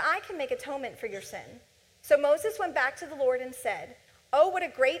 Perhaps I can make atonement for your sin." So Moses went back to the Lord and said, "Oh, what a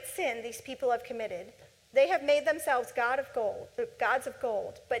great sin these people have committed. They have made themselves gods of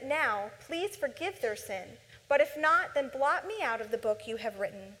gold. But now, please forgive their sin. But if not, then blot me out of the book you have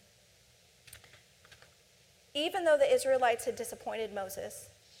written." Even though the Israelites had disappointed Moses,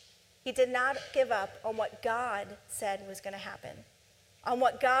 he did not give up on what God said was going to happen. on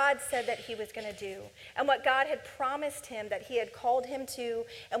what God said that he was going to do and what God had promised him that he had called him to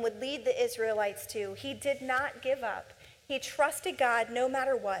and would lead the Israelites to. He did not give up. He trusted God no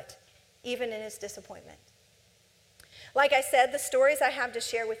matter what, even in his disappointment. Like I said, the stories I have to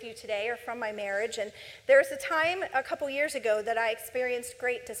share with you today are from my marriage, and there's a time a couple years ago that I experienced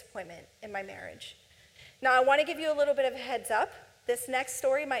great disappointment in my marriage. Now, I want to give you a little bit of a heads up. This next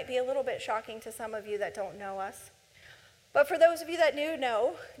story might be a little bit shocking to some of you that don't know us. But for those of you that do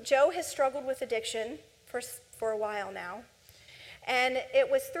know, Joe has struggled with addiction for a while now. And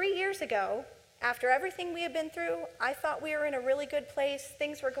it was 3 years ago, after everything we had been through, I thought we were in a really good place.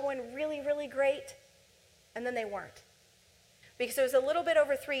 Things were going really, really great. And then they weren't. Because it was a little bit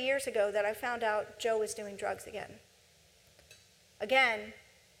over 3 years ago that I found out Joe was doing drugs again. Again,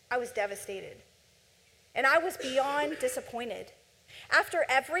 I was devastated. And I was beyond disappointed. After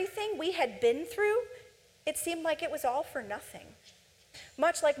everything we had been through, it seemed like it was all for nothing.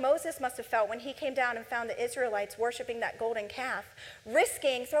 Much like Moses must have felt when he came down and found the Israelites worshiping that golden calf,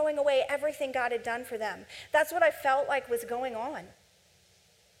 risking throwing away everything God had done for them. That's what I felt like was going on.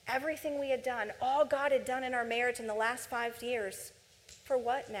 Everything we had done, all God had done in our marriage in the last 5 years. For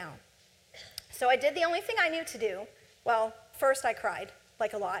what now? So I did the only thing I knew to do. Well, first I cried,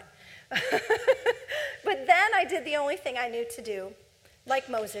 like a lot. But then I did the only thing I knew to do. Like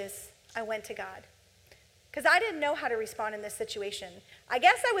Moses, I went to God. Because I didn't know how to respond in this situation. I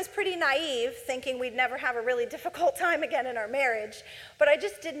guess I was pretty naive, thinking we'd never have a really difficult time again in our marriage, but I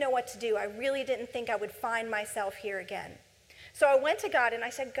just didn't know what to do. I really didn't think I would find myself here again. So I went to God and I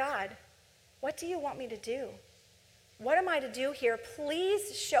said, God, what do you want me to do? What am I to do here?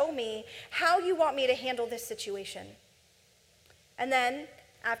 Please show me how you want me to handle this situation. And then,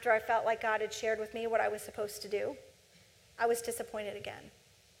 after I felt like God had shared with me what I was supposed to do, I was disappointed again.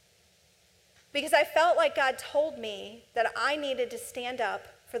 Because I felt like God told me that I needed to stand up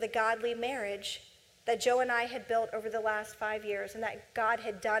for the godly marriage that Joe and I had built over the last 5 years and that God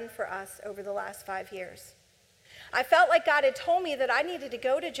had done for us over the last 5 years. I felt like God had told me that I needed to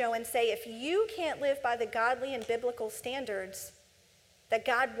go to Joe and say, if you can't live by the godly and biblical standards that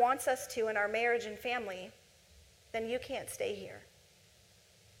God wants us to in our marriage and family, then you can't stay here.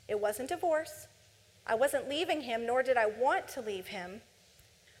 It wasn't divorce. I wasn't leaving him, nor did I want to leave him.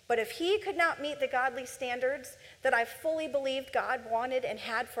 But if he could not meet the godly standards that I fully believed God wanted and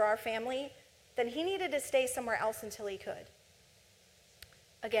had for our family, then he needed to stay somewhere else until he could.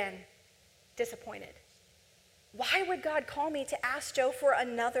 Again, disappointed. Why would God call me to ask Joe for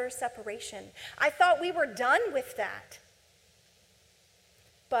another separation? I thought we were done with that.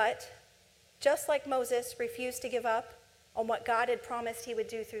 But just like Moses refused to give up on what God had promised he would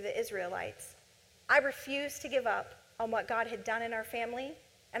do through the Israelites, I refused to give up on what God had done in our family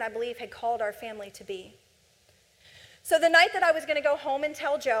and I believe had called our family to be. So the night that I was going to go home and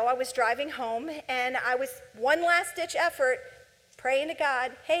tell Joe, I was driving home and I was one last ditch effort praying to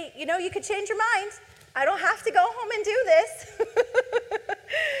God, hey, you could change your mind. I don't have to go home and do this.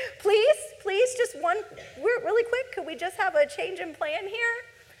 Please, just really quick, could we just have a change in plan here?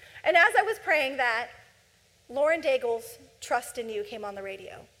 And as I was praying that, Lauren Daigle's Trust in You came on the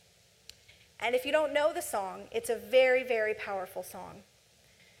radio. And if you don't know the song, it's a very, very powerful song.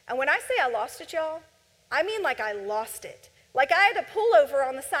 And when I say I lost it, y'all, I mean like I lost it. Like I had to pull over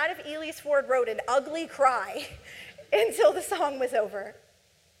on the side of Ely's Ford Road and ugly cry until the song was over.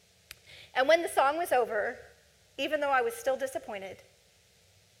 And when the song was over, even though I was still disappointed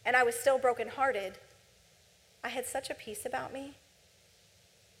and I was still brokenhearted, I had such a peace about me.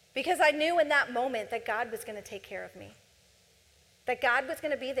 Because I knew in that moment that God was going to take care of me. That God was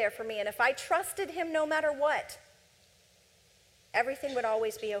going to be there for me. And if I trusted him no matter what, everything would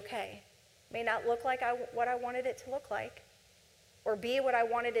always be okay. It may not look like what I wanted it to look like or be what I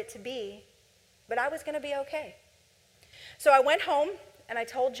wanted it to be, but I was going to be okay. So I went home and I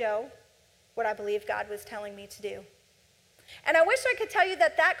told Joe what I believed God was telling me to do. And I wish I could tell you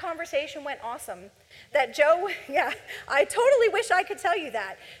that conversation went awesome. That Joe, I totally wish I could tell you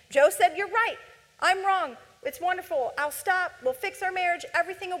that. Joe said, you're right, I'm wrong, it's wonderful, I'll stop, we'll fix our marriage,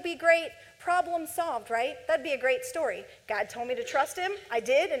 everything will be great, problem solved, right? That'd be a great story. God told me to trust him, I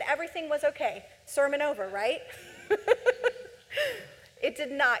did, and everything was okay. Sermon over, right? It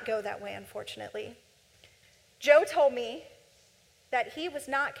did not go that way, unfortunately. Joe told me that he was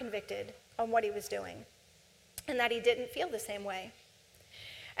not convicted on what he was doing and that he didn't feel the same way.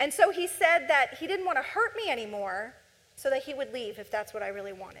 And so he said that he didn't want to hurt me anymore so that he would leave if that's what I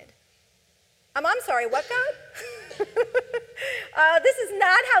really wanted. I'm sorry, what, God? This is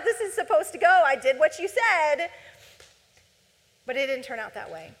not how this is supposed to go. I did what you said, but it didn't turn out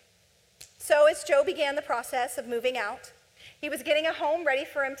that way. So as Joe began the process of moving out, He was getting a home ready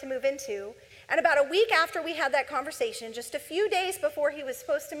for him to move into. And about a week after we had that conversation, just a few days before he was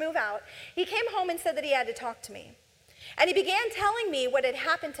supposed to move out, he came home and said that he had to talk to me. And he began telling me what had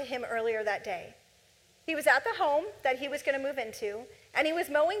happened to him earlier that day. He was at the home that he was going to move into, and he was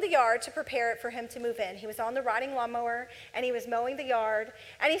mowing the yard to prepare it for him to move in. He was on the riding lawnmower, and he was mowing the yard.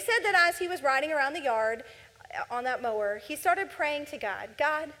 And he said that as he was riding around the yard on that mower, he started praying to God,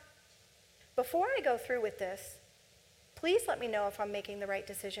 God, before I go through with this, please let me know if I'm making the right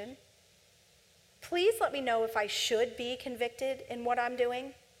decision. Please let me know if I should be convicted in what I'm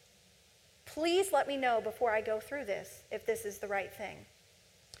doing. Please let me know before I go through this if this is the right thing.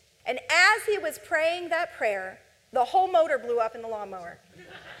 And as he was praying that prayer, the whole motor blew up in the lawnmower.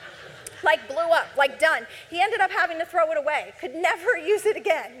 Like blew up, like done. He ended up having to throw it away, could never use it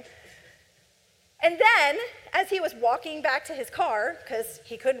again. And then, as he was walking back to his car, because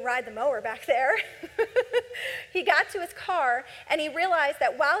he couldn't ride the mower back there, he got to his car and he realized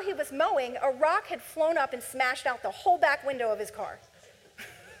that while he was mowing, a rock had flown up and smashed out the whole back window of his car.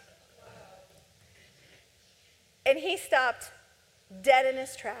 And he stopped dead in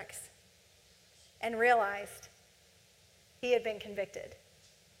his tracks and realized he had been convicted,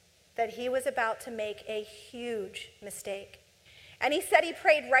 that he was about to make a huge mistake. And he said he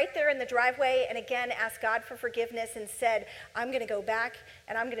prayed right there in the driveway and again asked God for forgiveness and said, I'm going to go back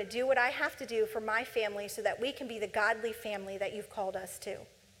and I'm going to do what I have to do for my family so that we can be the godly family that you've called us to.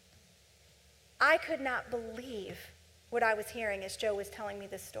 I could not believe what I was hearing as Joe was telling me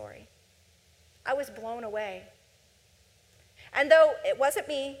this story. I was blown away. And though it wasn't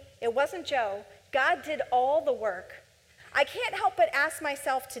me, it wasn't Joe, God did all the work. I can't help but ask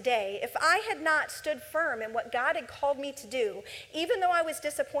myself today, if I had not stood firm in what God had called me to do, even though I was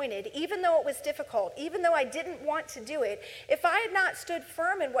disappointed, even though it was difficult, even though I didn't want to do it, if I had not stood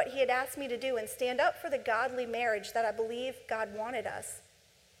firm in what he had asked me to do and stand up for the godly marriage that I believe God wanted us,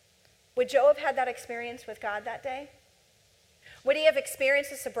 would Joe have had that experience with God that day? Would he have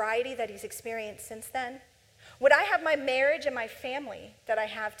experienced the sobriety that he's experienced since then? Would I have my marriage and my family that I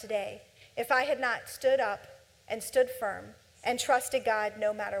have today if I had not stood up and stood firm and trusted God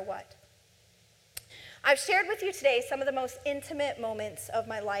no matter what? I've shared with you today some of the most intimate moments of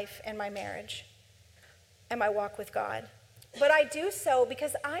my life and my marriage and my walk with God. But I do so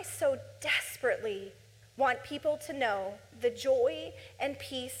because I so desperately want people to know the joy and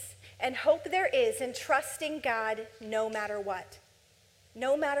peace and hope there is in trusting God no matter what.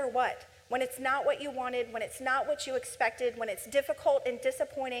 No matter what. When it's not what you wanted, when it's not what you expected, when it's difficult and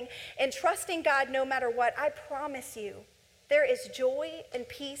disappointing, and trusting God no matter what, I promise you, there is joy and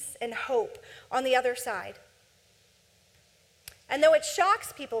peace and hope on the other side. And though it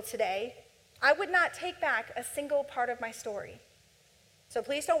shocks people today, I would not take back a single part of my story. So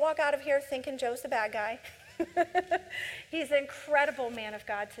please don't walk out of here thinking Joe's the bad guy. He's an incredible man of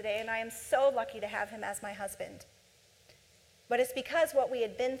God today, and I am so lucky to have him as my husband. But it's because what we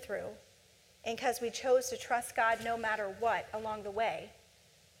had been through, and because we chose to trust God no matter what along the way,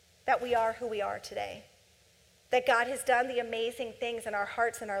 that we are who we are today. That God has done the amazing things in our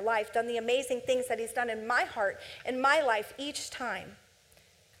hearts and our life, done the amazing things that he's done in my heart, in my life each time.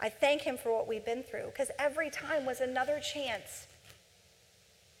 I thank him for what we've been through, because every time was another chance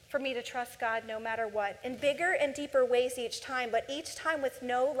for me to trust God no matter what, in bigger and deeper ways each time, but each time with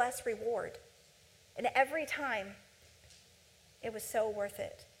no less reward. And every time, it was so worth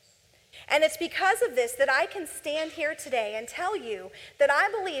it. And it's because of this that I can stand here today and tell you that I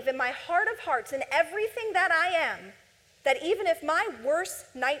believe in my heart of hearts and everything that I am, that even if my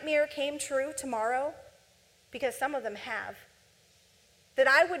worst nightmare came true tomorrow, because some of them have, that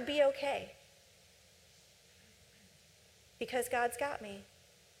I would be okay. Because God's got me.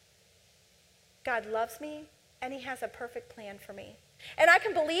 God loves me, and he has a perfect plan for me. And I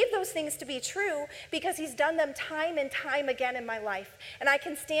can believe those things to be true because he's done them time and time again in my life. And I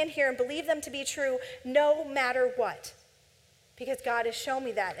can stand here and believe them to be true no matter what, because God has shown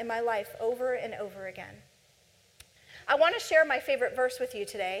me that in my life over and over again. I want to share my favorite verse with you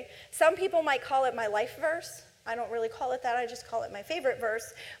today. Some people might call it my life verse. I don't really call it that. I just call it my favorite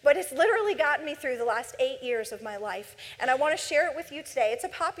verse. But it's literally gotten me through the last 8 years of my life. And I want to share it with you today. It's a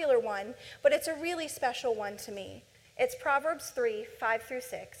popular one, but it's a really special one to me. It's Proverbs 3, 5 through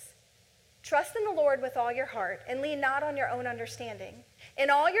 6. Trust in the Lord with all your heart and lean not on your own understanding.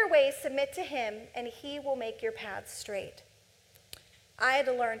 In all your ways submit to him, and he will make your paths straight. I had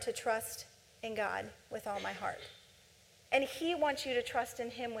to learn to trust in God with all my heart. And he wants you to trust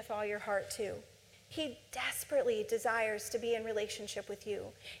in him with all your heart too. He desperately desires to be in relationship with you.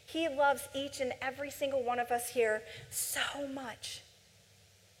 He loves each and every single one of us here so much.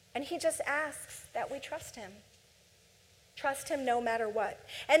 And he just asks that we trust him. Trust him no matter what.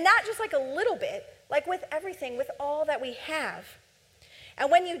 And not just like a little bit, like with everything, with all that we have. And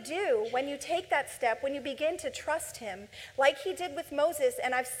when you do, when you take that step, when you begin to trust him, like he did with Moses,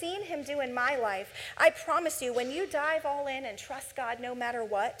 and I've seen him do in my life, I promise you, when you dive all in and trust God no matter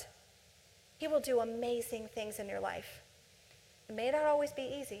what, he will do amazing things in your life. It may not always be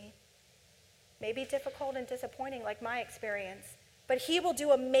easy, may be difficult and disappointing like my experience, but he will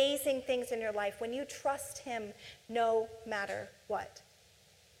do amazing things in your life when you trust him no matter what.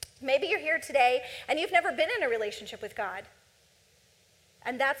 Maybe you're here today and you've never been in a relationship with God.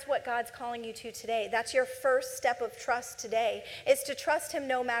 And that's what God's calling you to today. That's your first step of trust today, is to trust him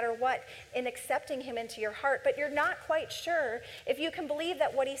no matter what, in accepting him into your heart. But you're not quite sure if you can believe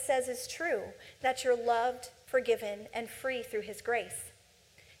that what he says is true, that you're loved, forgiven, and free through his grace.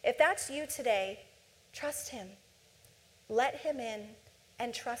 If that's you today, trust him. Let him in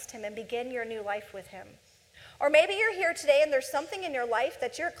and trust him and begin your new life with him. Or maybe you're here today and there's something in your life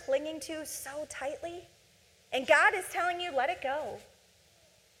that you're clinging to so tightly, and God is telling you, let it go.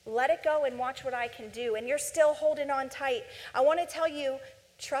 Let it go and watch what I can do. And you're still holding on tight. I want to tell you,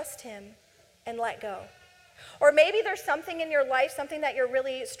 trust him and let go. Or maybe there's something in your life, something that you're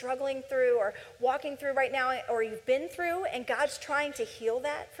really struggling through or walking through right now, or you've been through, and God's trying to heal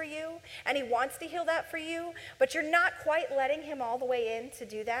that for you, and he wants to heal that for you, but you're not quite letting him all the way in to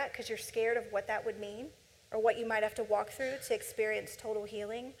do that because you're scared of what that would mean or what you might have to walk through to experience total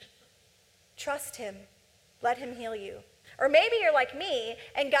healing. Trust him. Let him heal you. Or maybe you're like me,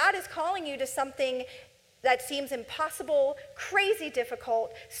 and God is calling you to something that seems impossible, crazy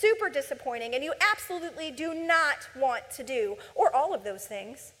difficult, super disappointing, and you absolutely do not want to do, or all of those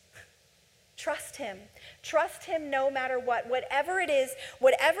things. Trust him. Trust him no matter what. Whatever it is,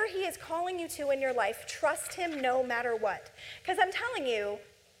 whatever he is calling you to in your life, trust him no matter what. Because I'm telling you,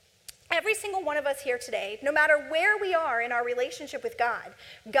 every single one of us here today, no matter where we are in our relationship with God,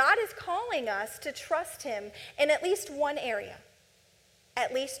 God is calling us to trust him in at least one area.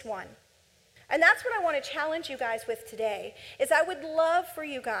 At least one. And that's what I want to challenge you guys with today, is I would love for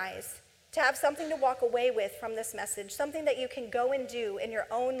you guys to have something to walk away with from this message, something that you can go and do in your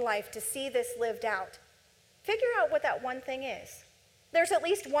own life to see this lived out. Figure out what that one thing is. There's at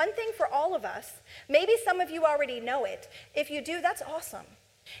least one thing for all of us. Maybe some of you already know it. If you do, that's awesome.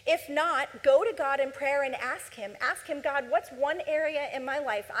 If not, go to God in prayer and ask him, God, what's one area in my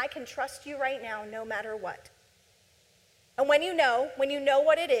life I can trust you right now no matter what? And when you know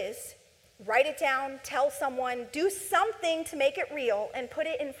what it is, write it down, tell someone, do something to make it real and put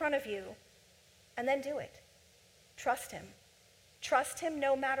it in front of you, and then do it. Trust him. Trust him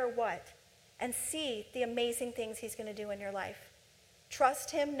no matter what, and see the amazing things he's going to do in your life.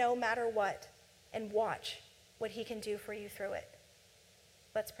 Trust him no matter what, and watch what he can do for you through it.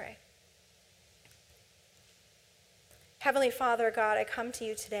 Let's pray. Heavenly Father, God, I come to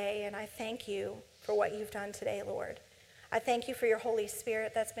you today, and I thank you for what you've done today, Lord. I thank you for your Holy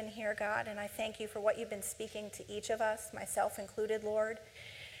Spirit that's been here, God, and I thank you for what you've been speaking to each of us, myself included, Lord.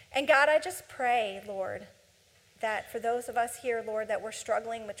 And God, I just pray, Lord, that for those of us here, Lord, that we're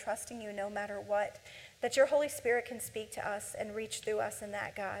struggling with trusting you no matter what, that your Holy Spirit can speak to us and reach through us in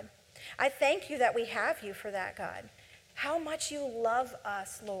that, God. I thank you that we have you for that, God. How much you love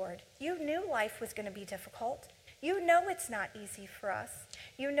us, Lord. You knew life was going to be difficult. You know it's not easy for us.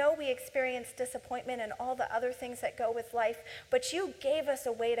 You know we experience disappointment and all the other things that go with life, but you gave us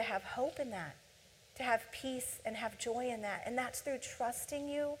a way to have hope in that, to have peace and have joy in that, and that's through trusting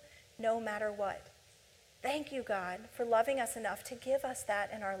you no matter what. Thank you, God, for loving us enough to give us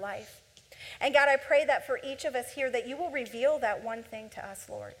that in our life. And God, I pray that for each of us here, that you will reveal that one thing to us,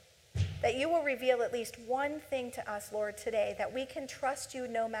 Lord. That you will reveal at least one thing to us, Lord, today, that we can trust you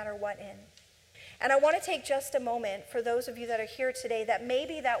no matter what in. And I want to take just a moment for those of you that are here today, that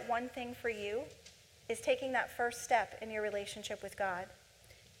maybe that one thing for you is taking that first step in your relationship with God.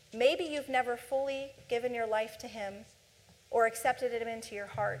 Maybe you've never fully given your life to him or accepted him into your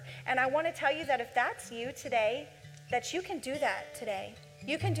heart. And I want to tell you that if that's you today, that you can do that today.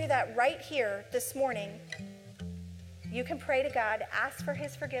 You can do that right here this morning. You can pray to God, ask for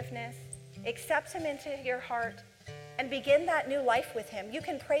his forgiveness, accept him into your heart, and begin that new life with him. You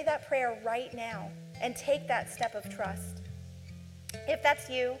can pray that prayer right now and take that step of trust. If that's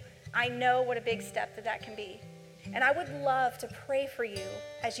you, I know what a big step that can be. And I would love to pray for you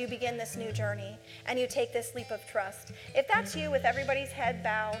as you begin this new journey and you take this leap of trust. If that's you, with everybody's head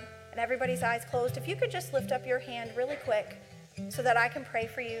bowed and everybody's eyes closed, if you could just lift up your hand really quick so that I can pray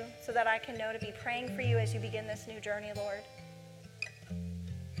for you, so that I can know to be praying for you as you begin this new journey, Lord.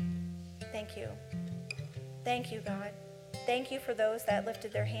 Thank you. Thank you, God. Thank you for those that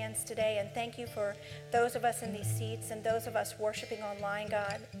lifted their hands today, and thank you for those of us in these seats and those of us worshiping online,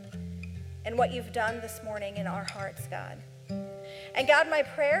 God, and what you've done this morning in our hearts, God. And God, my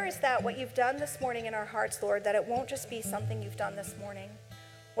prayer is that what you've done this morning in our hearts, Lord, that it won't just be something you've done this morning.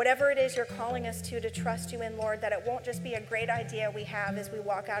 Whatever it is you're calling us to trust you in, Lord, that it won't just be a great idea we have as we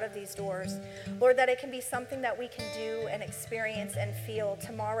walk out of these doors. Lord, that it can be something that we can do and experience and feel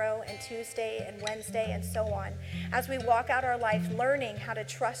tomorrow and Tuesday and Wednesday and so on. As we walk out our life learning how to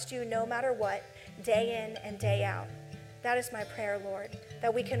trust you no matter what, day in and day out. That is my prayer, Lord,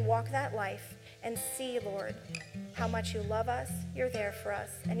 that we can walk that life and see, Lord, how much you love us, you're there for us,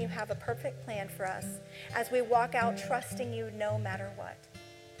 and you have a perfect plan for us as we walk out trusting you no matter what.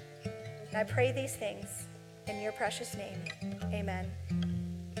 And I pray these things in your precious name. Amen.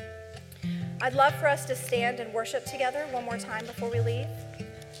 I'd love for us to stand and worship together one more time before we leave.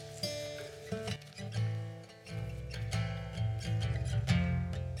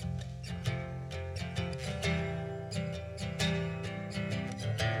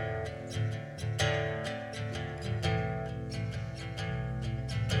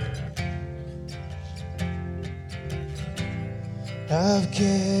 I've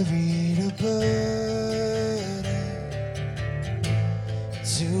carried a burden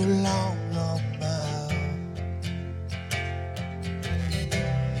too long on my own.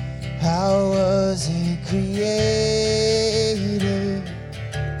 How was it created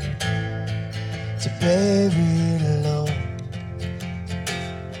to bear it alone?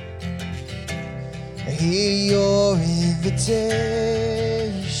 I hear your invitation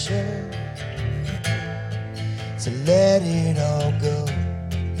to let it all go.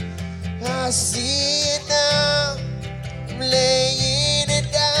 I see it now, I'm laying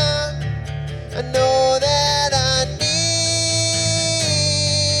it down. I know that I need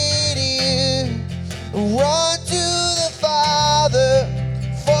you. Run to the Father,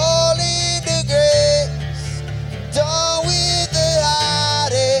 fall into grace. Done with the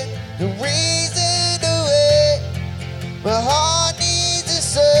hiding, the reason to wait. My heart needs a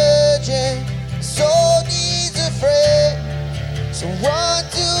surgeon, soul needs a friend. So run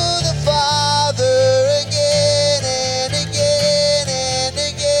to the Father again and again and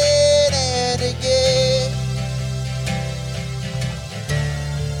again and again.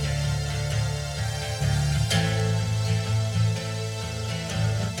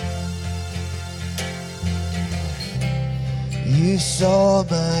 You saw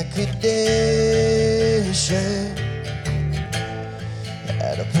my condition,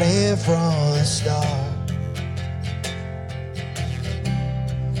 had a plan from the start.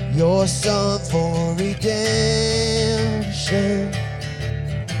 Your son for redemption,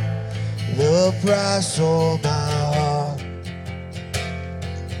 the price of my heart.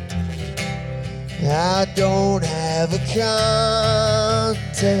 I don't have a context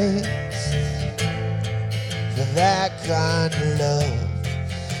for that kind of love.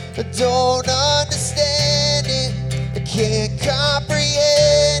 I don't understand it, I can't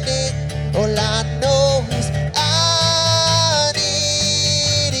comprehend it. All I know is I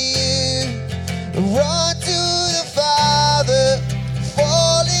need you. Run to the Father,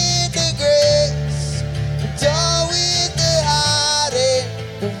 fall into grace. Done with the hiding,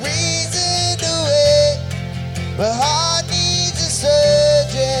 the reason to wait. My heart needs a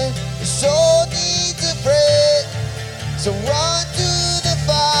surgeon, the soul needs a friend. So run to the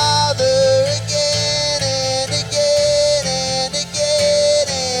Father again and again and again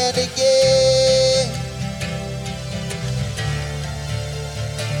and again.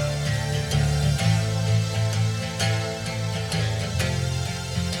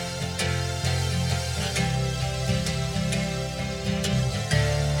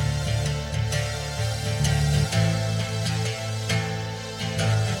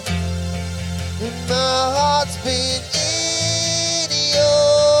 And my heart's been in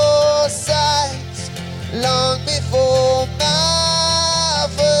your sight long before my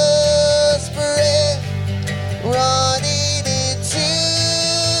first breath, running into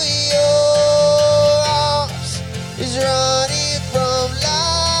your arms is running from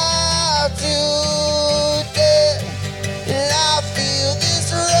life to death. And I feel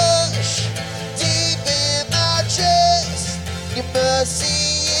this rush deep in my chest. Your mercy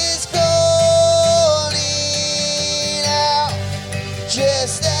is calling out.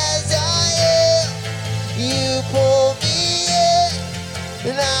 Just as I am, you pull me in,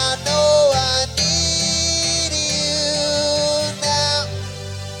 and I know I need you now.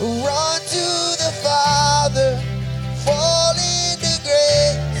 Run to the Father, fall into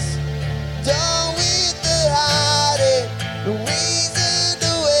grace. Done with the hiding, the reason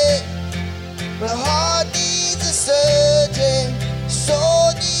to wait. My heart needs a surgeon.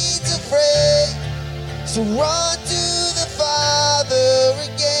 So run to the Father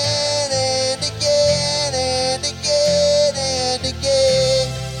again and again and again and again.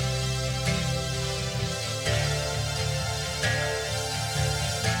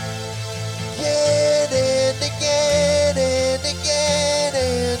 Again and again and again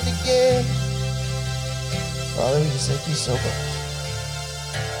and again. Father, we just thank you so much,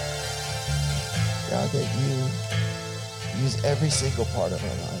 God, that you use every single part of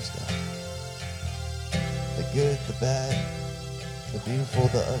our lives, God. The good, the bad, the beautiful,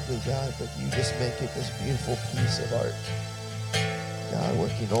 the ugly, God, but you just make it this beautiful piece of art. God,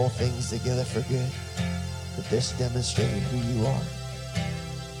 working all things together for good, but this demonstrating who you are.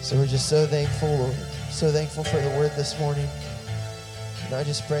 So we're just so thankful, Lord. So thankful for the word this morning. And I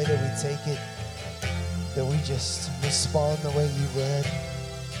just pray that we take it, that we just respond the way you read,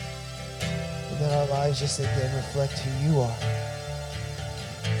 and that our lives just again reflect who you are.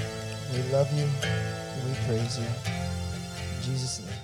 We love you and we praise you. In Jesus' name.